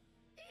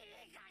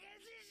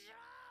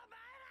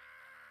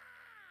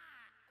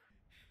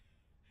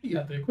 He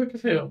got there quick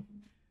as hell.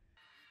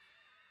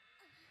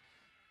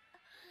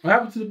 What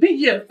happened to the pig?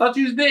 Yeah, thought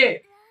you was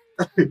dead.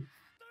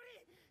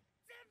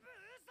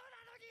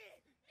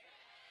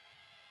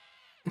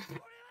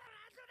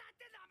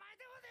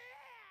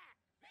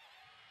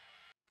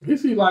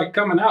 Is he like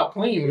coming out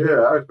clean?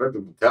 Yeah, I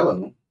expected to tell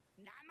him.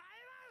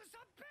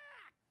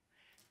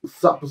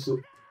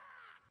 USOPP.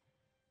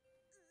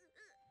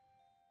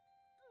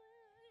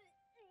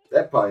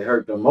 That probably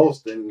hurt the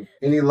most than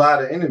any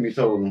lie the enemy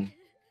told him.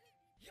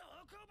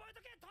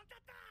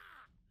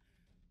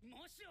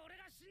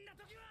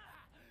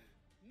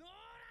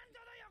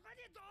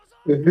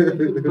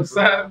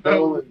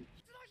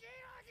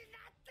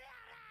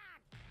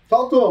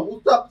 Talk to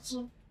him.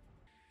 USOPP.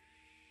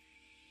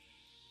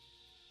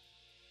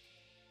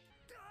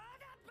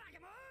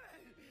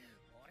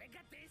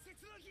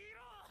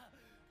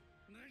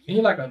 He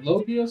like a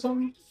Loki or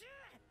something?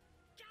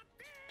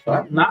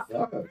 Nah.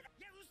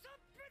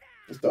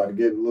 I started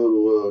getting a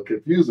little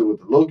confusing with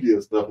the Loki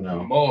and stuff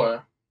now. Boy.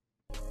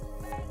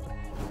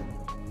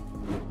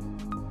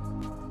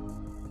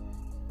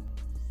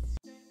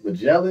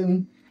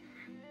 Magellan?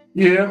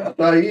 Yeah. I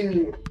thought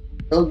he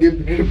don't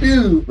get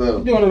confused though.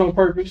 He's doing it on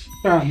purpose.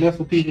 Trying to mess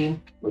with people.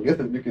 I guess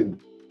if you can.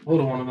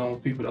 Hold on, one of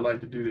those people that like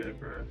to do that,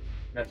 bro.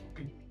 Mess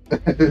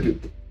with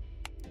people.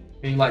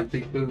 He like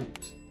big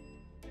boobs.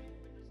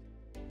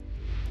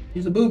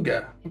 He's a boob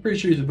guy. I'm pretty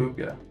sure he's a boob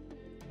guy.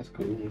 That's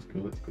cool. That's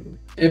cool. That's cool.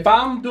 If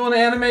I'm doing an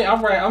anime,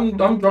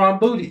 I'm drawing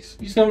booties.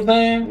 You see what I'm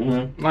saying?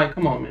 Mm-hmm. Like,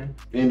 come on, man.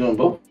 You ain't doing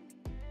both?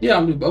 Yeah,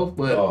 I'm doing both,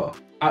 but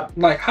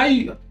how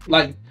you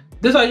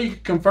this is how you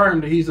confirm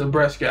that he's a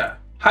breast guy.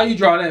 How you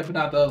draw that but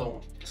not the other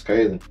one? It's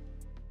crazy.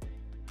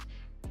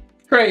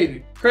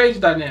 Crazy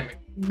dynamic.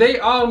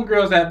 All them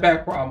girls have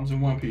back problems in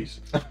One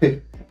Piece.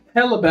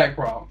 Hella back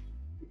problems.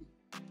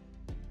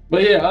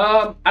 But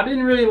yeah, I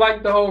didn't really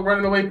like the whole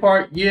running away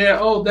part. Yeah,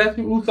 that's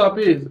who Usopp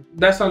is.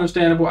 That's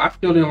understandable. I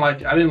still didn't like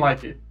it. I didn't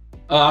like it.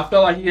 I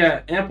felt like he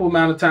had ample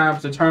amount of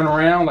times to turn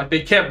around. Like,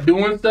 they kept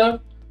doing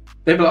stuff.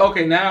 They'd be like,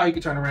 okay, now he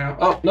can turn around.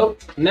 Oh,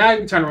 nope. Now he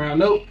can turn around.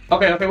 Nope.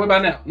 Okay, what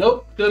about now?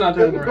 Nope. Still not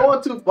turning around.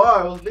 Going too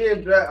far. It was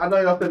being dragged. I know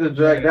y'all said it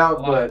dragged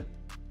out, but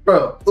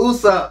bro,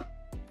 Usopp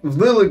was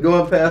literally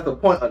going past the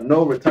point of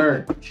no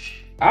return.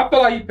 I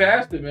feel like he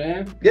passed it,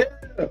 man. Yeah.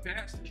 He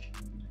passed it.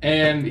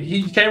 And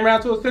he came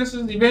around to his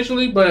senses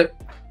eventually, but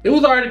it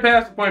was already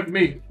past the point for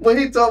me. When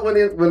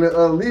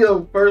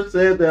Leo first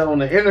said that on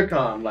the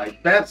intercom,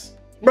 like, that's,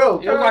 bro.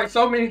 It was like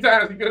so many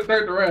times he could have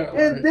turned around.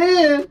 And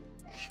then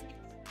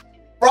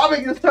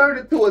Robin gets turned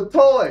into a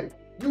toy.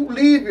 You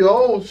leave your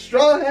own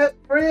straw hat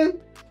friend?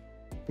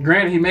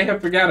 Granted, he may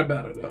have forgot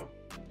about it though.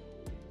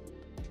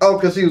 Oh,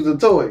 because he was a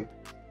toy.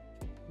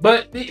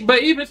 But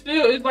even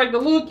still, it's like the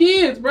little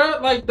kids, bro.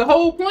 Like, the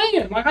whole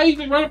plan. Like, how you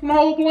can run from the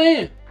whole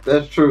plan?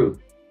 That's true.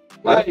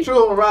 Like, that's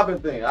true on the Robin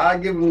thing. I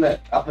give them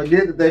that. I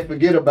forget that they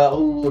forget about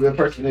who that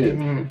person is.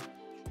 Mm-hmm.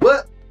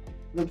 But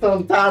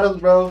some titles,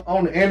 bro,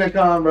 on the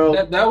intercom, bro.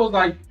 That was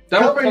like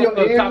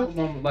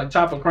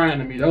Chopper crying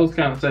to me. That was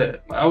kind of sad.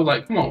 Like, I was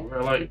like, come on,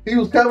 bro. Like, he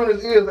was covering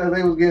his ears as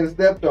they was getting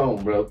stepped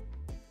on, bro.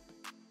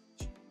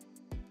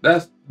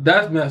 That's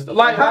messed up.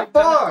 Like, how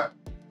far?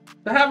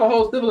 to have a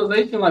whole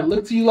civilization like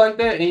look to you like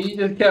that and you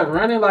just kept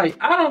running, like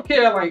I don't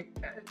care, like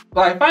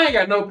if I ain't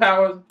got no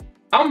powers,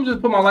 I'm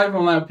just put my life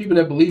on line with people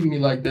that believe in me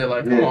like that.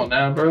 Like, come on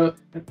now, bro.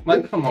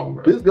 Like, come on,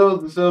 bro. This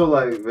goes to show,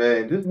 like,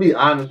 man, just be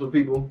honest with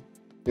people.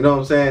 You know what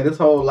I'm saying? This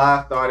whole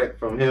lie started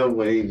from him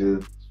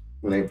when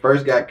they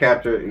first got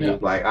captured. He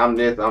was like, I'm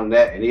this, I'm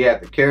that, and he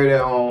had to carry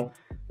that on.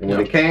 And when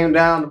it came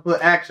down to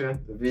put action,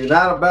 if you're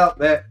not about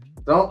that,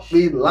 don't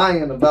be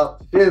lying about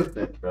the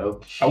business, bro.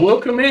 I will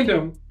commend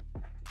him.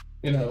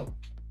 You know,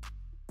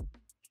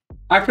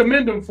 I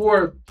commend him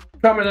for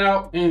coming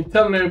out and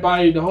telling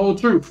everybody the whole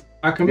truth.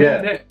 I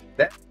commend that.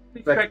 I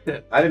didn't expect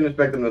that. I didn't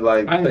expect him to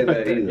like say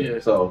that either. Yeah.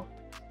 So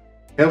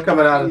him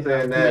coming out and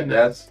saying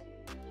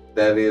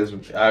that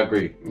is, I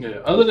agree. Yeah.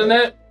 Other than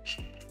that,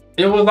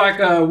 it was like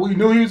we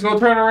knew he was gonna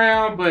turn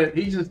around, but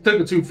he just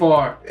took it too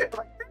far.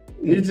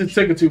 He just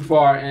took it too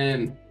far,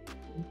 and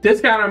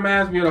this kind of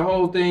reminds me of the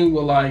whole thing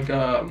with like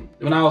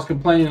when I was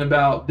complaining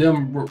about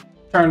them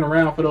turning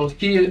around for those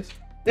kids.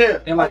 Yeah.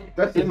 And like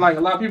a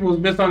lot of people was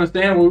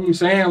misunderstanding what we were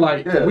saying.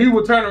 Like we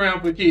would turn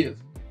around for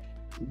kids.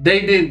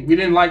 They didn't. We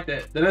didn't like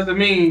that. That doesn't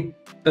mean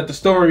that the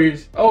story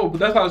is, oh, but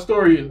that's how the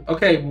story is.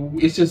 Okay, well,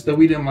 it's just that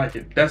we didn't like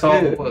it. That's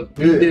all it was.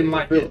 We didn't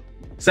like it.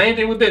 Same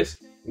thing with this.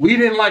 We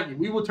didn't like it.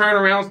 We will turn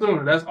around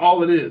sooner. That's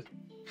all it is.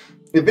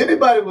 If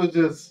anybody was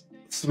just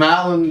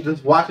smiling,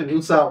 just watching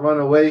USOPP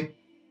run away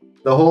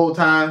the whole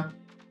time,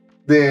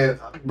 then,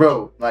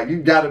 bro, like,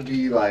 you gotta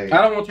be like...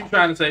 I don't want you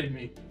trying to save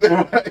me.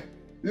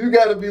 You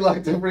gotta be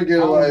like the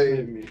freaking,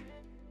 like...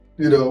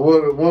 You know,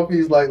 One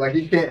Piece, like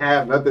he can't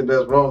have nothing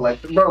that's wrong.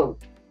 Like, bro,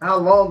 how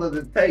long does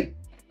it take?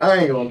 I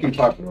ain't gonna keep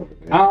talking over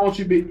it. I don't want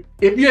you to be.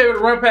 If you're able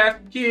to run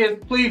past the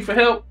kids, plead for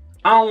help.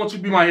 I don't want you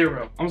to be my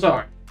hero. I'm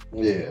sorry.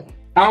 Yeah.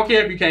 I don't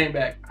care if you came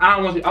back. I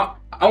don't want you. I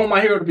want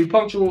my hero to be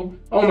punctual.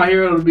 I want my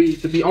hero to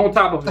be on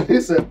top of it.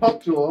 He said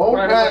punctual.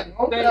 On time.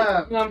 On time. You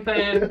know what I'm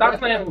saying? Stop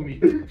playing with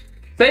me.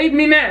 Save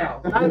me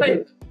now. Not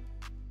later.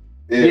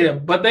 Yeah,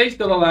 but they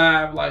still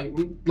alive.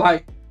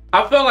 Like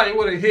I felt like it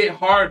would have hit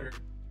harder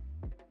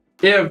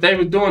if they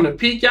were doing the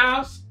peek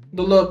outs,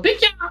 the little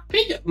peek out,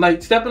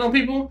 like stepping on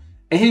people,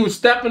 and he was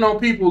stepping on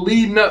people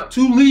leading up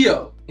to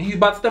Leo, and he's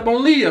about to step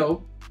on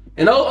Leo,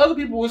 and those other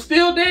people were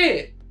still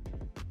dead.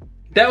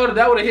 That would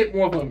have hit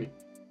more for me.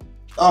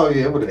 Oh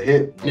yeah, it would have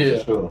hit. Yeah,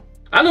 for sure.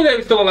 I knew they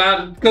were still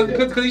alive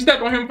because he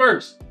stepped on him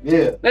first.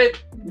 Yeah, they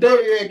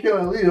ain't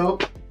killing Leo.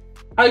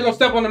 How you gonna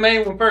step on the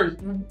main one first?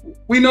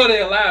 We know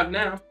they're alive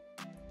now.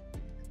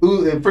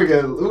 And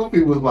freaking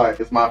Luffy was like,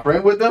 "Is my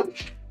friend with them?"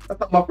 I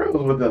thought my friend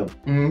was with them.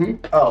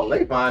 Mm-hmm. Oh,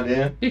 they fine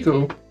then. He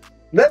cool.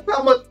 That's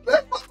how much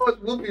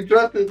Luffy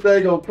trusted his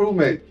dang on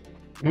crewmate.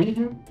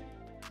 Mm-hmm.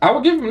 I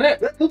would give him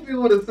that. That Luffy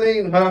would have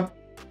seen, huh?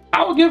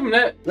 I would give him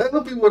that. That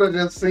Luffy would have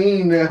just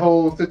seen that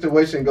whole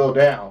situation go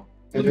down.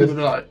 And just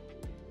like,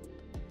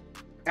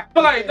 I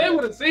feel like they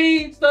would have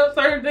seen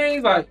certain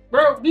things. Like,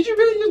 bro, did you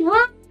really just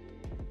run?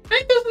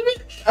 Ain't this the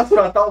bitch? That's what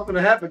I thought was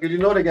gonna happen because you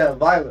know they got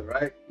Violet,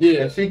 right?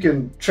 Yeah. And she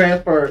can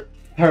transfer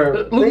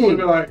her. Luffy would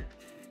be like.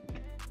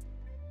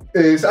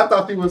 I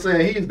thought she was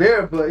saying he's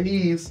there, but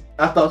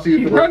I thought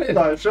she was running.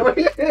 Started showing.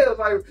 Yeah, it's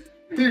like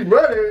he's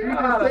running. You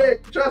just said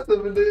you trust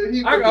him, and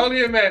then I can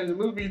only imagine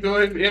Luffy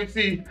doing his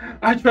MC.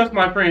 I trust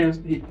my friends.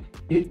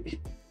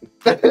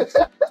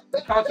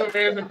 Caught your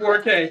man's in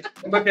 4K.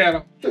 Look at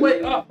him.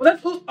 Wait,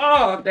 that's who?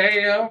 Oh,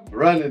 damn.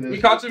 Running. We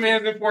caught your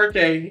man's in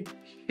 4K.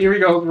 Here he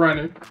goes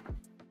running.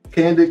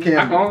 Candid.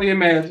 I can only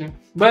imagine,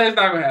 but it's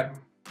not gonna happen.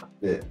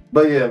 Yeah,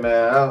 but yeah,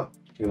 man.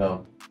 You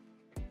know.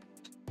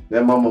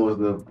 That moment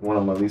was one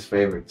of my least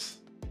favorites.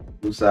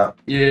 USOPP.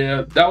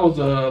 Yeah, that was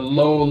a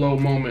low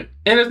moment.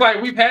 And it's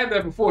like, we've had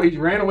that before. He's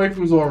ran away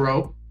from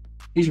Zoro.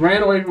 He's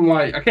ran away from,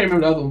 like, I can't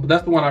remember the other one, but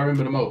that's the one I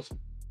remember the most.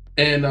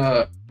 And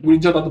when he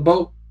jumped off the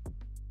boat.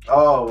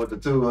 Oh, with the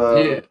two,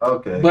 yeah.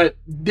 Okay. But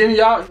then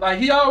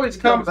he always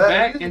comes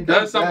back and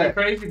does something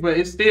crazy, but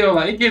it's still,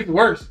 like, it gets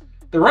worse.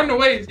 The running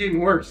away is getting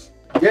worse.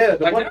 Yeah,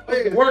 that was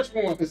the worst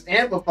one. It's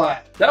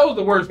amplified. That was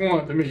the worst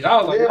one to me. I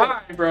was like,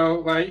 why, bro?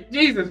 Like,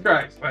 Jesus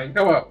Christ. Like,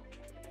 come on.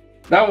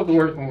 That was the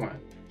worst one.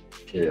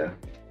 Yeah.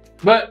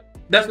 But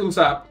that's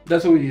USOPP.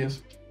 That's who he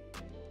is.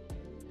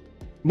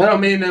 But I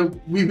don't mean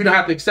that we don't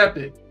have to accept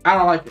it. I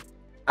don't like it.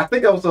 I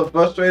think I was so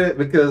frustrated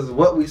because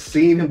what we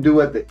seen him do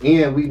at the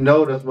end, we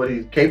know that's what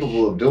he's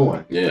capable of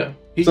doing. Yeah.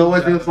 So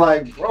it's just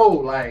like, bro,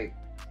 like,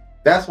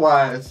 that's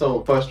why it's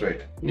so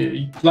frustrating.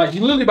 Yeah. Like,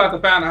 you literally about to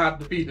find out how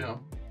to defeat him.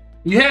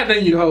 You had that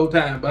in you the whole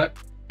time, but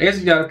I guess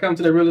you gotta come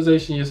to that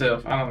realization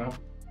yourself. I don't know.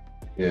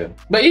 Yeah.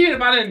 But even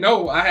if I didn't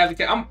know,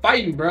 I'm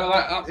fighting, bro.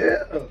 I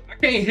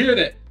can't hear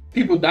that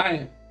people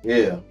dying.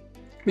 Yeah.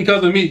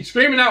 Because of me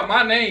screaming out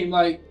my name,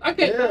 like I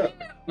can't. Yeah.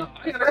 No,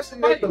 I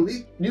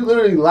gotta you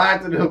literally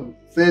lied to them.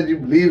 Said you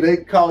believe they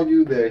call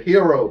you their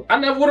hero. I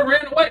never would have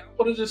ran away. I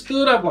would have just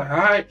stood up like, all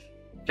right,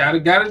 gotta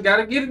get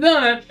it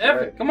done.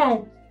 Right. Come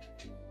on,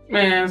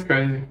 man, it's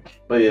crazy.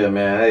 But yeah,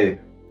 man.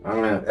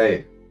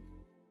 Hey.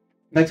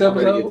 Next episode.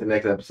 I'm ready to get to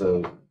next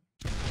episode.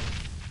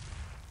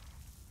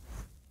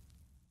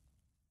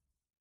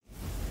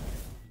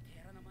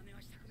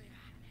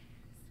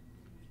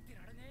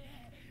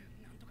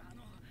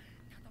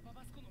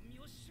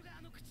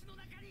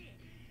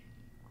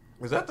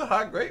 Is that the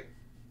hot grape?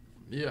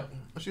 Yeah.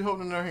 Is she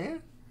holding in her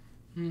hand?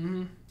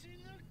 Mm-hmm.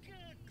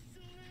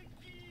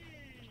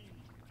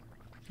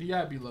 You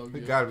gotta be low We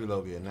gear. gotta be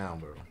low gear now,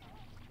 bro.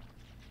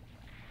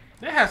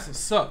 That has to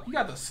suck. You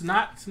got the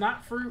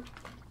snot fruit.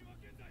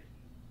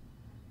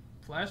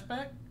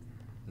 Flashback?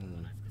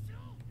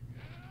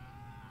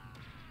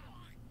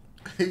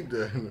 He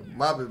done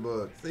mopping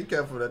bugs. He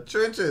careful of the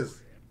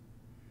trenches.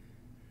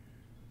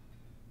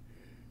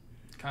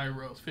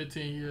 Kairos,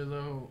 15 years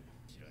old.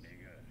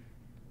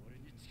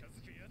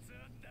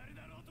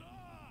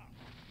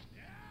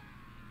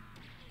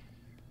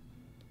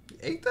 He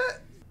ate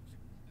that?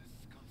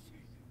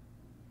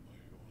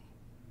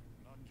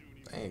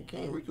 Dang,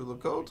 King Riku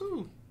look cold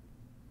too.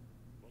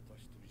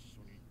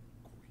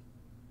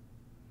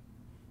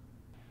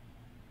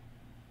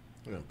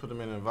 We're gonna put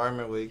him in an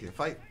environment where he can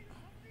fight.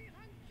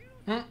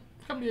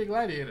 Come be a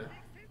gladiator.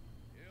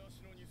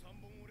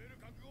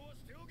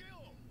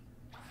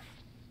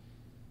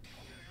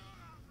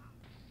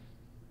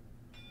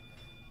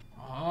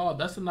 Oh,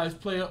 that's a nice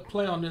play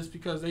on this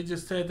because they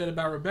just said that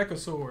about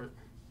Rebecca's sword.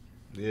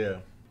 Yeah.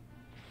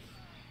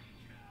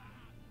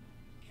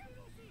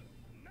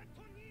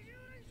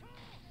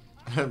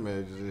 That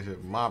man just in here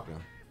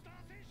mopping.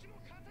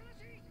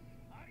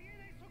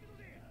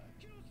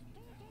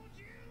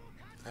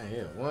 Dang,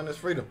 yeah, won his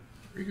freedom.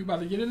 Riku about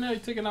to get in there.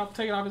 He's taking off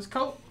his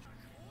coat.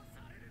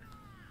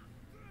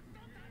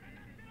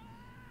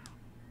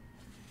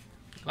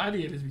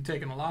 Gladiators be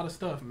taking a lot of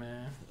stuff,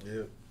 man.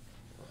 Yep.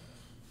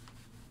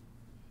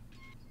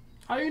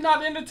 Are you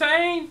not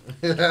entertained?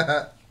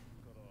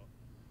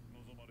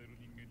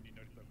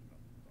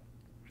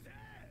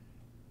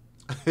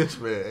 This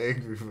man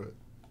angry for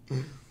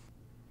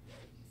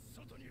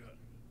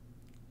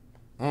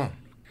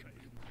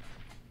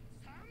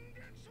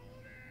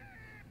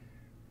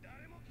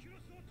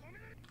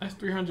That's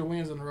 300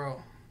 wins in a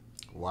row.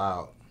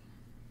 Wow.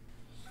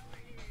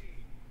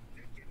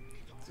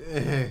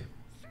 Dang.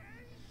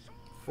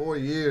 4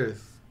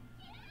 years.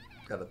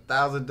 Got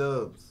 1,000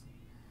 dubs.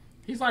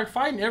 He's like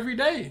fighting every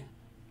day.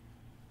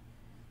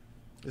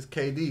 This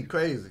KD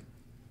crazy.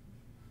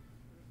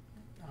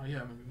 Oh,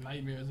 yeah,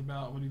 nightmares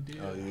about what he did.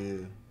 Oh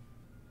yeah.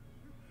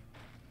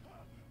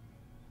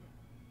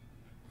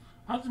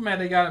 I'm just mad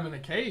they got him in a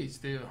cage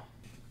still.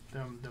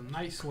 Them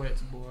night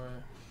sweats, boy.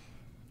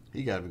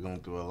 He gotta be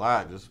going through a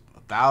lot. Just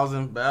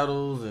 1,000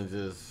 battles and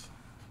just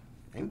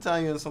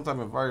anytime you're in some type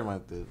of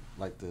environment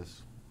like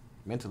this,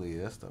 mentally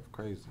that stuff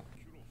crazy.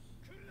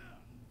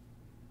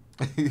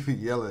 He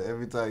yelling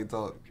every time he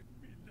talk.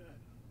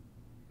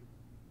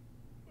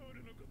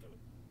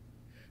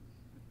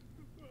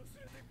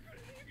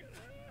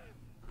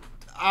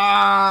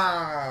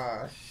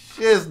 Ah,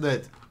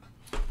 shiznit.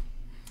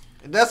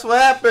 And that's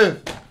what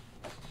happened.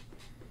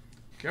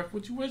 Careful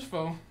what you wish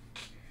for.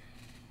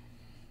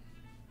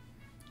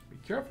 Be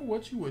careful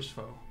what you wish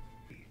for.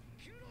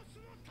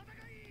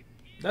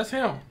 That's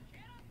him.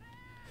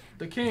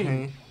 The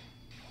king.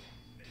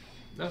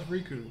 That's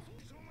Riku.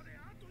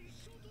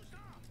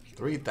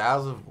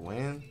 3,000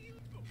 win.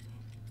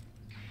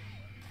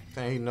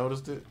 Dang, he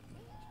noticed it.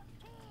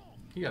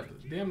 He got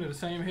damn near the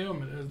same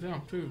helmet as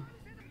them too.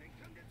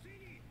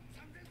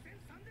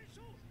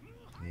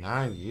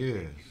 9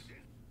 years.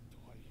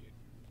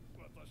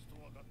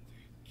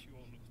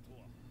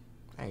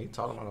 Dang, he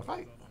taught him how to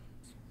fight.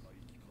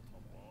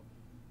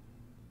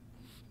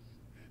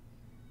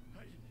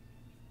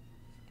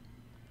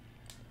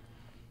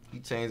 He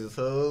changed his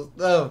whole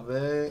stuff,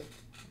 man.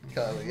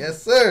 Call it,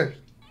 yes, sir.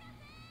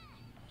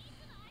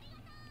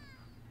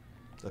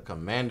 The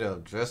commander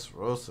of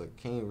Dressrosa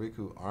King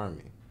Riku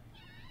Army.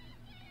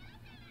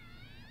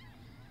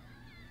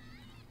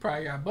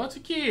 Probably got a bunch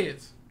of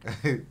kids.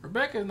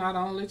 Rebecca's not the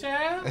only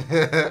child.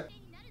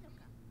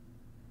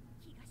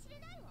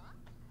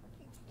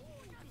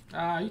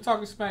 You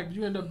talking smack, but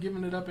you end up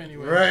giving it up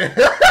anyway. Right.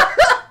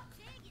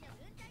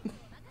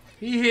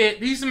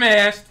 He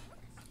smashed.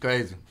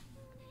 Crazy.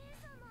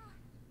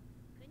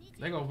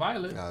 They go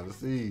Violet. Now let's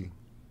see.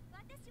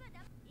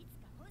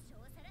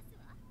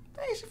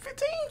 Dang, she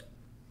 15.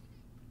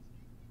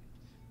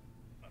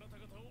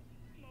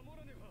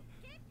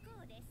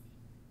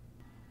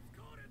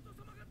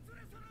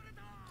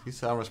 He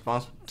said I'm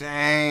responsible.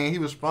 Dang, he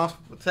was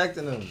responsible for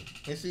protecting him.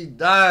 And she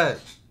died.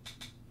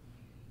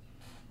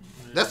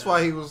 That's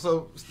why he was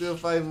so still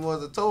fighting more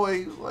as a toy.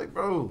 He was like,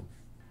 bro.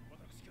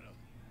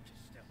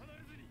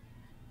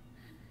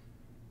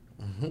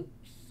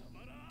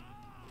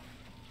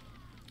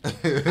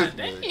 God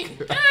damn.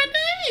 God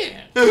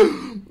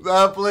damn.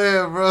 Stop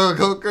playing, bro.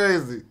 Go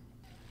crazy.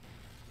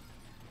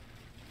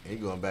 He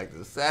going back to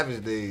the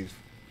savage days.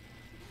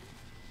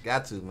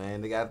 Got to,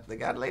 man. They got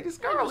Lady They're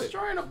Scarlet.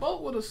 destroying a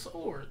boat with a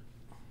sword.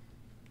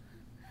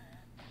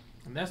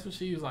 And that's when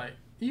she was like,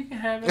 you can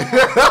have it.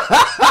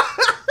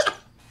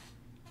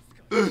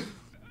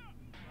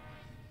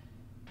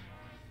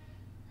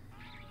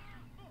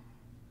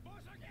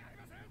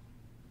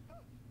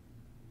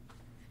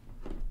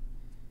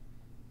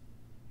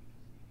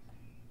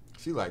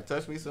 She like,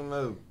 touch me some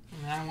more.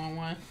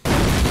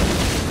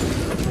 911.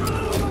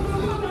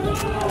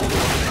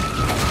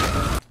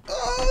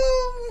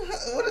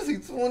 What is he,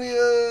 20?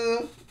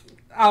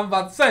 I was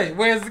about to say,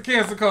 where's the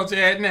cancel culture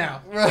at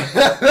now?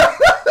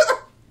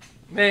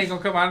 They ain't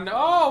gonna come out and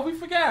oh, we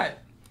forgot.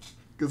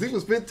 Because he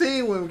was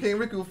 15 when King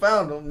Riku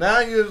found him.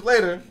 9 years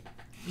later.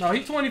 No,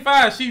 he's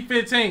 25, she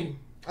 15.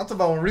 I'm talking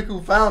about when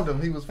Riku found him,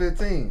 he was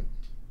 15.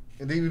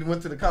 And then he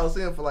went to the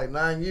Coliseum for like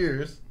 9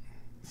 years.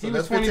 So He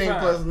that's was 15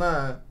 25. plus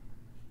 9.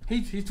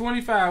 He's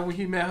 25 when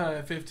he met her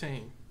at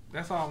 15.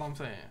 That's all I'm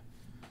saying.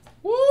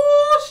 Woo,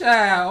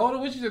 child. Older,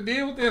 what you should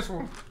deal with this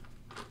one.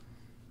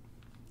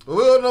 We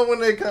don't know when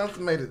they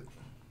consummated.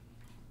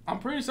 I'm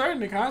pretty certain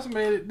they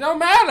consummated. Don't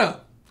matter.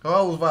 How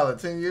old was Violet?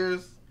 10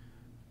 years?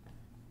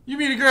 You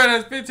meet a girl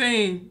that's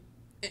 15.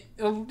 You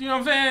know what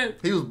I'm saying?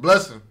 He was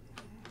blushing.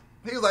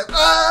 He was like,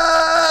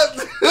 ah!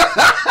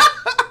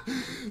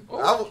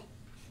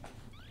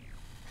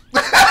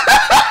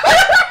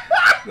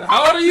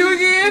 How old are you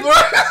again? You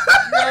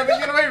gotta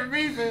get away from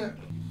me, man.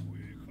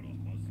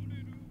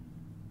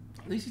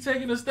 At least you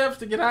taking the steps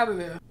to get out of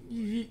there.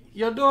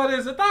 Your daughter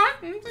is a thought.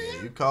 Yeah,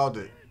 you called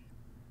it.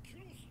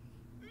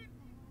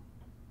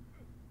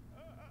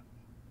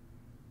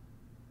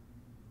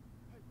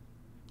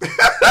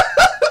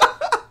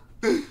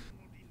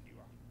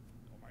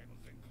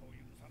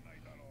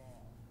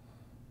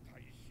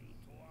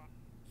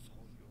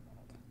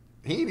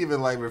 He didn't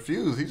even like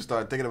refuse. He just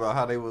started thinking about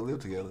how they would live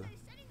together.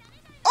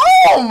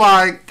 Oh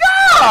my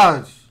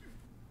gosh!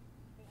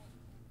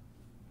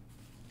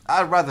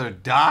 I'd rather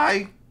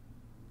die.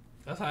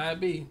 That's how it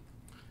be.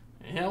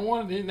 And he don't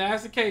want it, then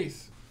that's the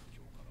case.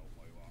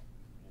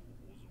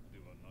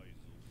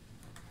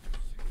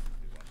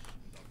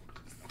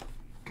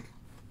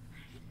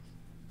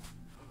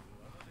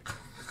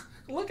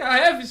 Look how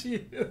heavy she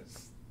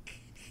is.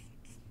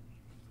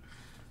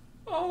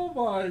 Oh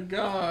my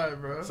god,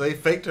 bro. So they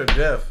faked her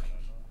death.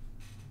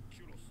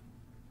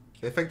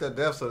 They faked her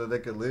death so that they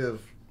could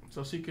live.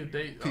 So she could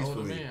date an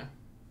older Peacefully. man.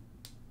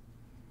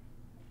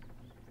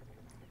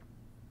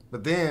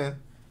 But then,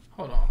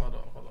 Hold on.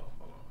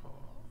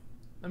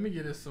 Let me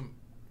get this some.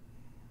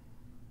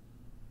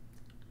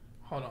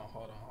 Hold on.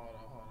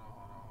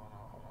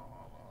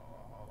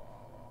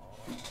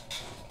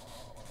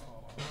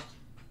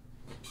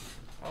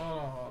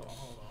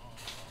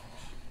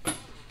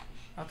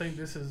 I think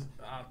this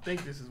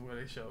is where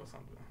they show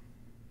something.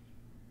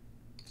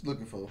 just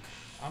looking for.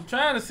 I'm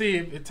trying to see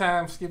if the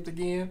time skipped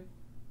again.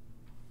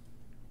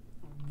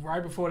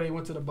 Right before they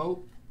went to the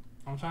boat.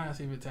 I'm trying to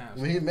see if the time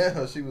When he met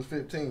her, she was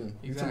 15.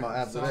 You talking about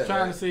after so that? I'm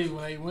trying right? to see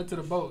when they went to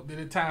the boat, did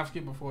the time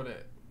skip before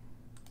that?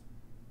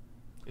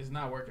 It's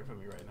not working for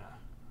me right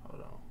now.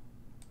 Hold on.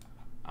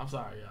 I'm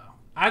sorry, y'all.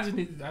 I just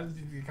need to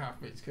get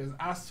confirmation because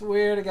I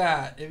swear to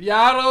God, if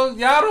y'all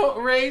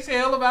don't raise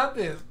hell about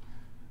this,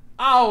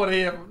 I don't want to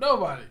hear from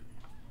nobody.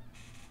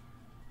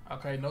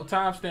 Okay, no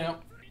timestamp.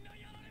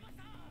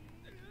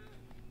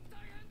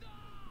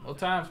 No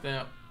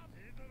timestamp.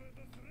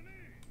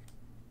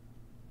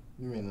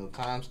 You mean no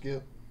time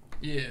skip?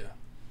 Yeah.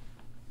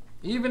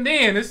 Even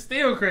then, it's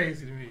still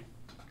crazy to me.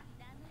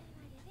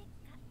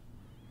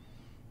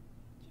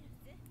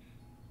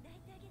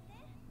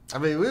 I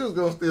mean, we was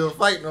gonna still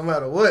fight no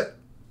matter what.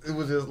 It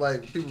was just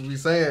like people be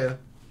saying,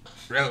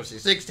 "Bro,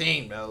 she's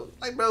 16, bro."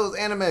 Like, bro, it's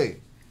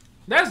anime.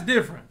 That's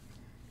different.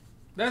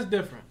 That's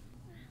different.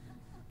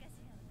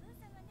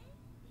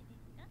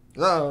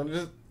 No,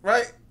 just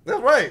right.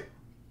 That's right.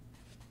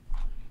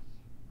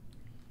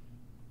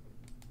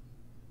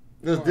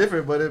 It's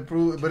different, but it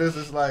proved. But it's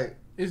just like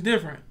It's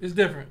different. It's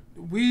different.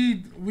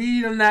 We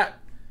are not.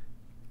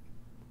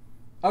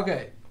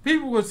 Okay,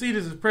 people will see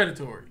this as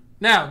predatory.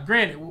 Now,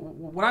 granted,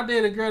 when I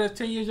dated a girl that's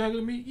 10 years younger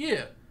than me,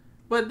 yeah,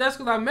 but that's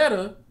because I met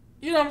her.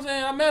 You know what I'm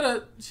saying? I met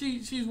her.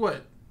 She's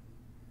what?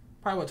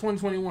 Probably what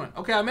 2021.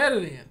 Okay, I met her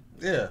then.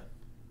 yeah.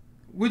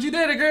 Would you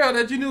date a girl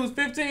that you knew was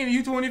 15 and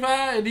you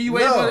 25 and then you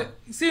wait No. for it?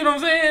 See what I'm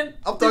saying?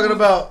 I'm talking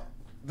about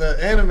the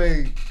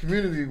anime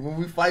community when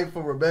we fight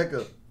for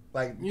Rebecca,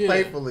 like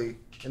playfully,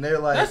 and they're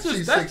like,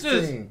 she's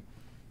 16.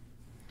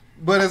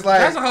 But it's like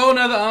That's a whole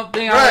nother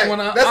thing. right. I don't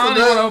want That's to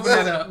another- open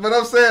that up. But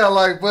I'm saying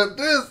like, but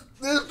this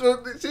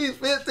she's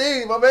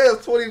 15. My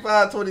man's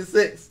 25,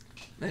 26.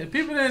 Man,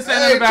 people didn't say I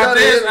nothing ain't about trying to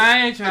this. hit it. I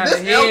ain't trying to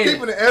I'm hear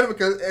keeping it anime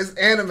because it's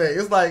anime.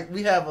 It's like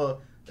we have a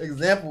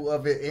example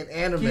of it in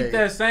anime. Keep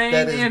that same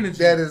energy.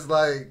 That is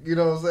like, you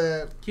know what I'm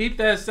saying? Keep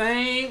that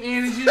same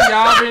energy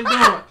y'all been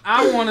doing.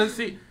 I want to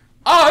see.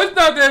 Oh, it's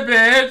not that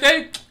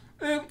bad.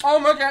 Oh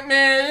my God,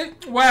 man.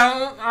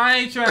 Well, I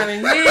ain't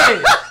trying to hear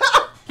it.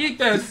 Keep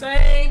that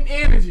same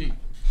energy.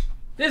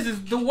 This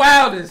is the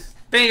wildest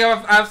thing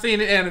I've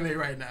seen in anime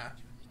right now.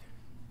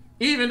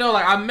 Even though,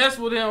 like, I mess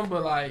with him,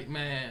 but, like,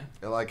 man.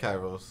 I like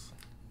Kairos.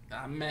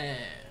 Man.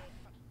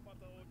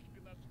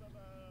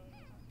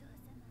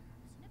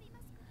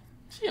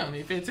 She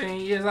only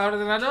 15 years older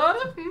than my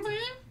daughter.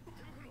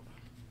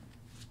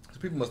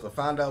 People must have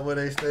found out where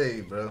they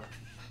stayed, bro.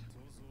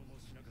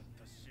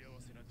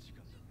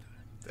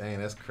 Dang,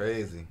 that's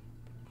crazy.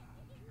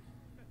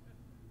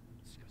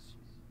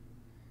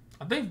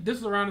 I think this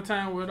is around the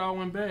time where it all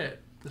went bad.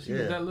 Cause she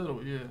was that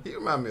little, yeah. He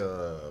remind me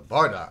of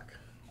Bardock.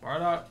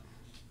 Bardock?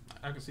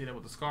 I can see that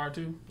with the scar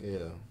too. Yeah.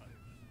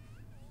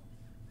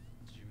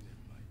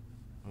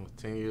 That was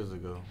 10 years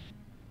ago.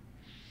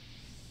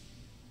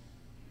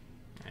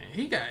 Man,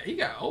 he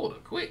got older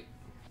quick.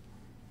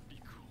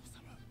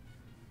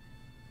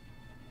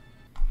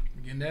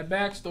 Getting that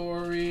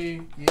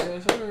backstory.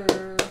 Yes,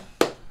 sir.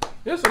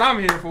 This what I'm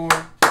here for.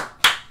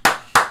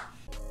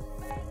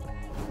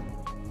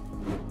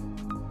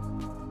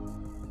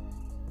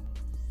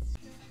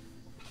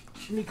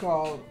 Let me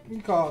call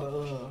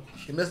the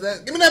Give me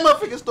that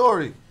motherfucking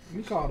story. let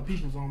me call the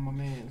peoples on my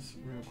mans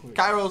real quick.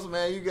 Kairos,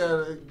 man, you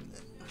gotta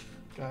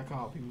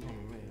Call peoples on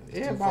my mans. It's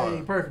too Everybody far.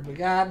 ain't perfect, but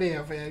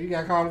goddamn, fam, you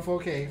gotta call the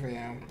 4K,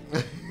 fam.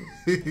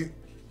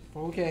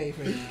 4K,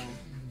 fam.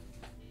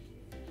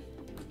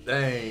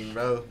 Dang,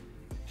 bro.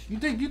 You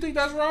think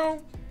that's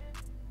wrong?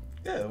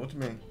 Yeah, what you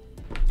mean?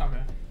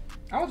 Okay,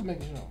 I was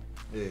making sure.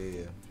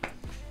 Yeah.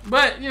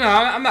 But you know,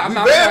 I'm not. We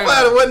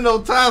verified it wasn't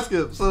no time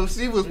skip, so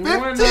she was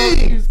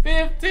 15. She was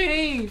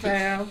 15,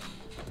 fam.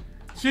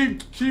 She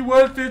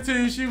was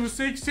 15. She was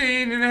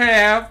 16 and a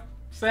half.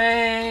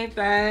 Same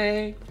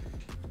thing.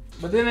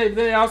 But then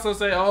they also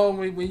say, oh,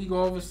 when you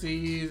go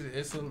overseas,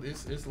 it's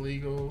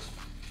legal.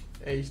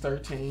 Age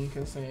 13,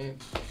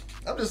 consent.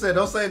 I'm just saying,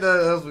 don't say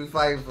nothing else. We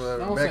fighting for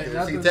Don't say Rebecca.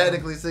 nothing. She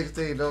technically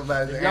 16. Don't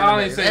matter. Y'all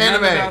ain't saying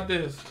nothing about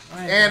this.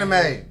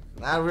 Anime.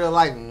 Not real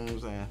life. You know what I'm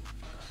saying?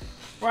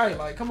 Right,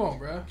 like, come on,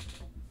 bro.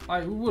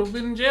 Like, we would have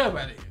been in jail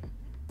by then.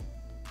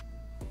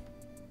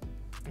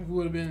 If we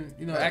would have been,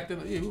 you know, acting,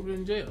 yeah, we would have been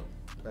in jail.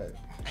 Right.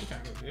 I ain't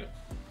trying to go to jail.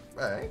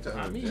 Right. I ain't trying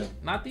Not to me. jail.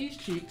 Not these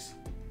cheeks.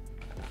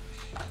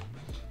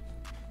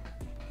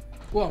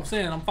 Well, I'm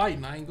saying I'm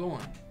fighting. I ain't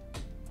going.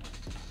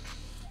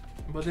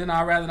 But then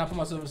I'd rather not put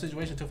myself in a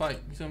situation to fight.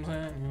 You see what I'm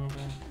saying? You know what I'm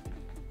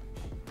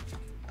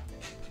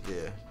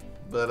saying? Yeah.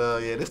 But,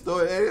 yeah, this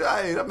story,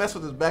 I mess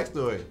with his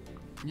backstory.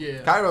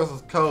 Yeah. Kairos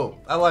is cold.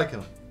 I like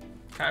him.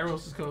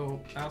 Kairos is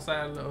cold.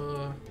 Outside of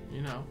the,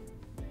 you know.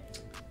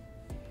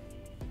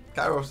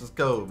 Kairos is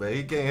cold, man.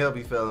 He can't help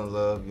he fell in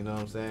love. You know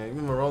what I'm saying? You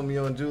remember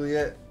Romeo and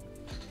Juliet?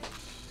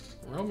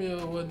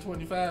 Romeo wasn't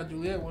 25.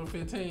 Juliet was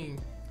 15.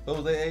 What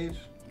was their age?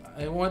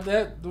 I ain't want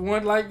that. The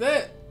one like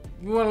that.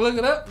 You want to look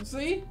it up and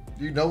see?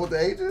 Do you know what the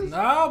age is?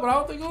 No, but I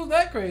don't think it was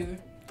that crazy.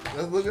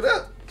 Let's look it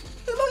up.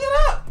 Let's look it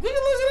up. We can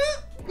look it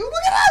up. Let's look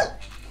it up.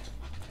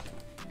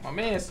 My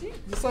man,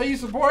 so you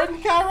supporting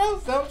Kairos?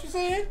 Is that what you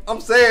saying? I'm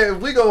saying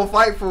if we gonna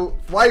fight for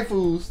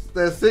waifus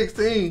that's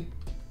 16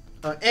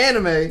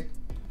 anime,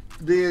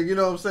 then you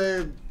know what I'm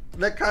saying,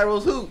 let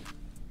Kairos hoop.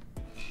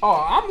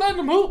 Oh, I'm letting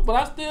them hoop,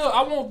 but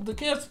I want the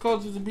cancel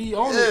culture to be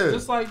on it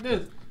just like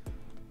this.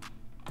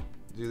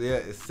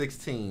 Juliet is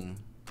 16.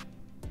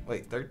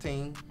 Wait,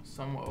 13?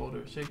 Somewhat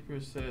older. Shakespeare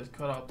says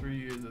cut out 3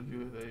 years of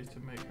Jewish age to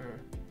make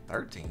her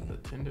 13. the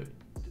tender.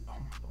 Oh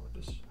my lord,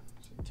 this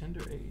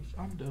tender age.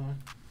 I'm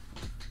done.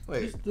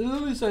 Wait, It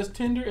literally says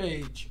tender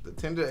age. the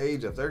tender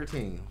age of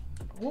 13.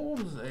 What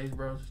was his age,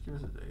 bro? Just give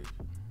us his age.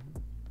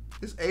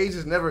 His age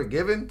is never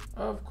given.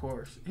 Of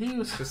course, he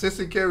was. But since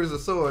he carries a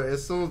sword, it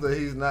assumes that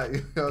he's not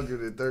younger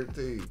than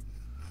 13.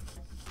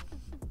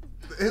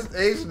 His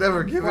age is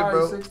never given, Probably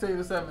bro. 16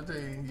 to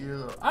 17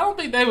 years old. I don't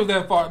think they was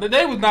that far.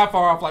 They was not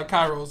far off like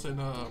Kairos and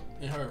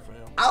her,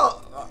 fam.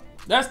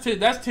 That's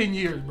 10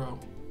 years, bro.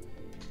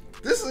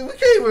 We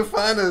can't even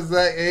find the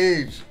exact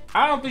age.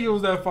 I don't think it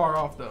was that far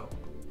off though.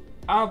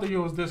 I don't think it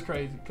was this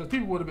crazy because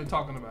people would have been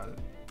talking about it.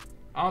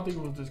 I don't think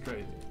it was this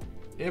crazy.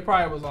 It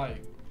probably was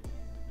like,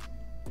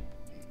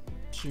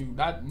 shoot,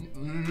 not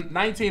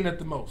 19 at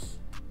the most.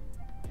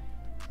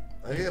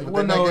 Yeah, It but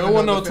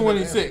wasn't no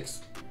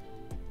 26.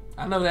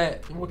 I know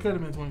that. What could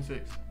have been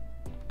 26?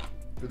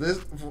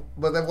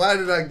 But then why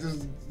did I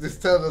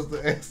just tell us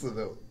the answer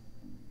though?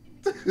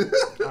 I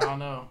don't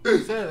know.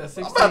 It said that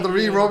I'm about to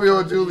read Romeo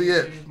and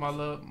Juliet. My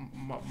love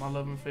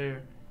and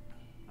fair.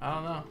 I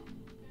don't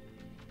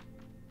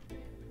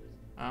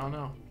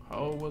know. How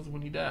old was it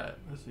when he died?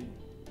 Let's see.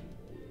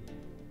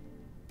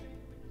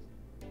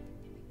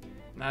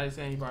 Now they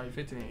saying he probably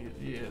 15.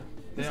 Yeah.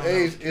 They His don't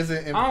age know.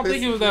 isn't. I don't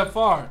think it was that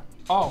far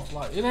off.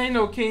 Like it ain't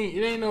no King.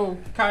 It ain't no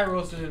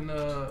Kairos and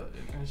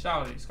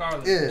Shawty,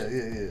 Scarlet.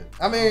 Yeah.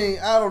 I mean,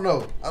 I don't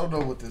know. I don't know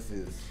what this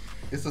is.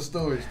 It's a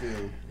story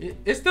still.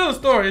 It's still a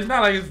story. It's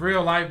not like it's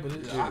real life, but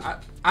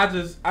I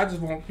just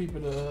want people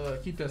to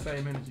keep that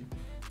same energy.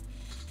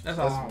 That's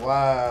all. That's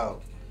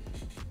wild.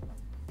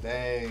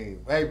 Dang.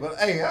 Hey, but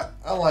hey,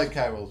 I like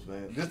Kairos,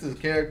 man. Just his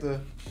character.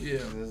 Yeah.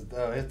 His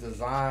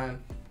design.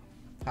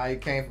 How he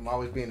came from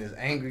always being this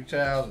angry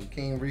child, and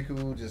King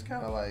Riku just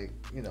kind of like,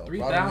 you know,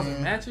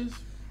 3,000 matches.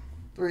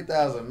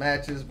 3,000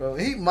 matches, bro.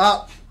 He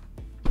mopped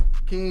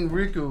King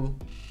Riku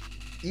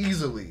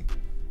easily.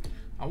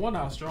 I wonder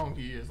how strong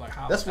he is. Like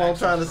how. That's what I'm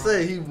trying to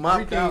say. He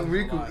mopped King 3,000 is a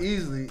Riku lot.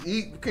 easily.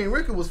 King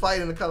Riku was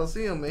fighting in the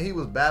Coliseum, and he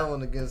was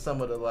battling against some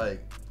of the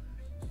like,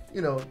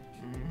 you know,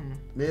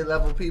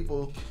 mid-level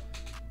people.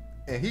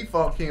 And he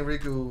fought King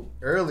Riku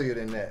earlier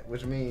than that,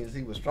 which means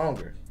he was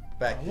stronger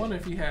back I then. wonder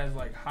if he has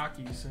like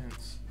hockey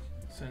sense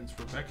since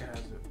Rebecca has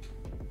it.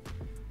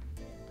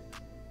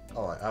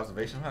 Oh, like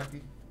observation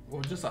hockey?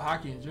 Or just a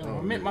hockey in general.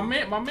 Oh,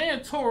 my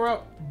man tore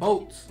up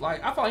boats.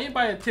 Like I thought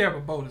anybody that tear up a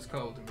boat is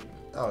cold to me.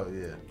 Oh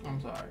yeah. I'm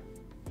sorry.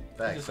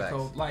 Facts, Just facts.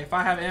 cold. Like if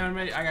I have anime,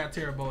 I gotta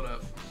tear a boat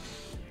up.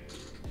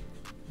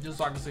 Just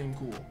so I can seem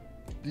cool.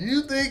 Do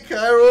you think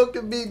Cairo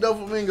can beat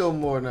Doflamingo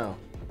more now?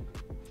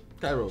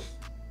 Cairo.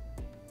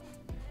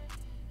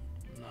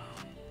 No.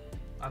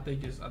 I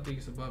think it's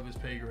above his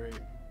pay grade.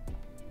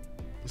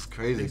 It's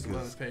crazy It's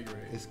above his because pay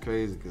grade. it's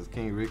crazy because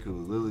King Riku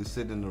was literally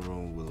sitting in the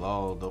room with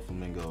Law,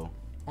 Doflamingo.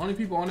 Only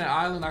people on that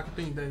island I can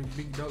think that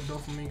beat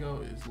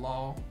Doflamingo is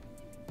Law.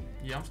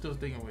 Yeah, I'm still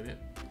sticking with it.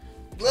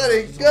 Let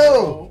it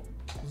go.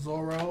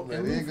 Zoro. Let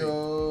and it Luffy.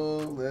 go.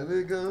 Let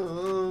it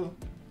go.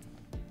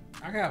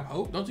 I have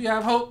hope. Don't you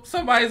have hope?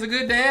 Somebody's a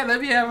good dad. Let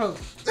me have hope.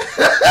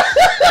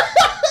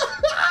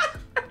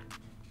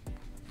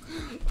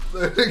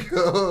 Let it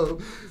go.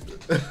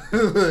 Let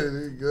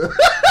it go.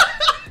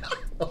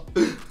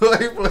 Why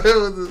you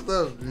playing with this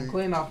stuff, G?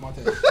 Clean off my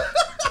tape.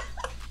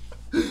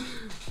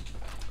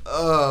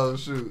 Oh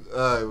shoot!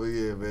 All right, well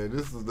yeah, man,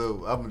 this is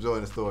dope. I'm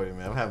enjoying the story,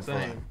 man. I'm having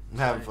fun. I'm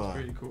having fun.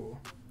 Pretty cool.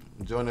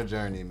 Enjoying the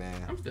journey, man.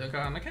 I'm still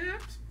calling the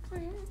cops.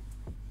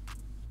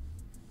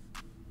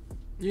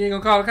 You ain't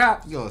gonna call the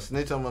cops? You gonna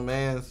snitch on my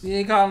man's? You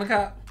ain't calling the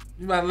cops?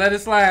 You better let it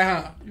slide,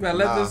 huh? You better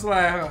let this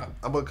slide, huh?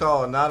 I'm gonna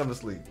call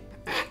anonymously.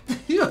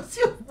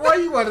 Boy,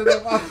 you one of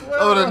them, I swear.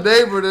 Oh, the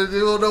neighbor that you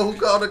don't know who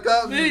called the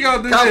cops. You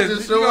gonna do cops this.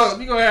 just show up.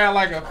 You gonna have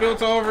like a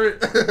filter over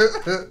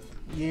it.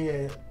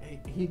 Yeah,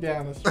 he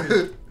down the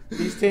street.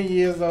 He's 10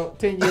 years old,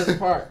 10 years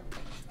apart.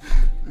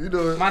 You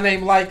know it. My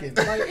name Lycan.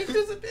 Like, it's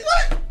just a bit.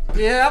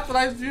 Yeah, that's what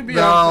I used to be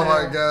Oh on.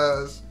 my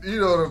gosh. You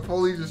know the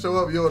police just show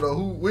up, you don't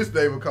know which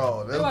neighbor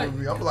called. That's Like, what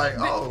me. I'm like,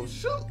 oh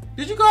shoot.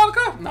 Did you call the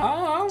cops? No,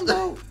 I don't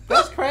know.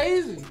 That's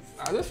crazy.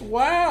 That's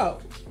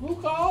wild. Who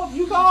called?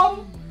 You called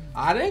him?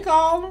 I didn't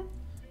call him.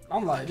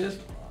 I'm like, this.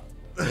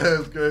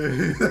 That's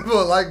crazy.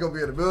 Well, like gonna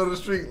be in the middle of the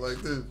street like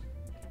this.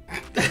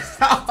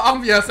 I'm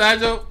gonna be outside,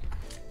 Joe.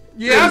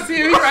 Yeah, I see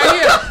him. He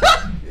right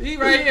here. He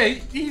right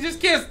here. He just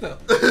kissed her.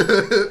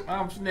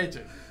 I'm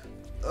snitching.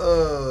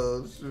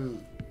 Oh shoot.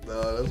 Nah,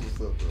 that's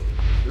what's up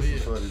though. This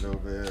is funny though,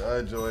 man. I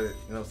enjoyed it.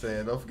 You know what I'm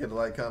saying? Don't forget to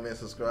like, comment,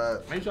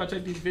 subscribe. Make sure I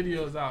check these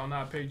videos out on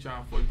our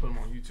Patreon before you put them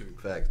on YouTube.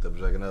 Facts, double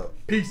checking out.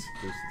 Peace.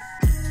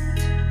 Deuces.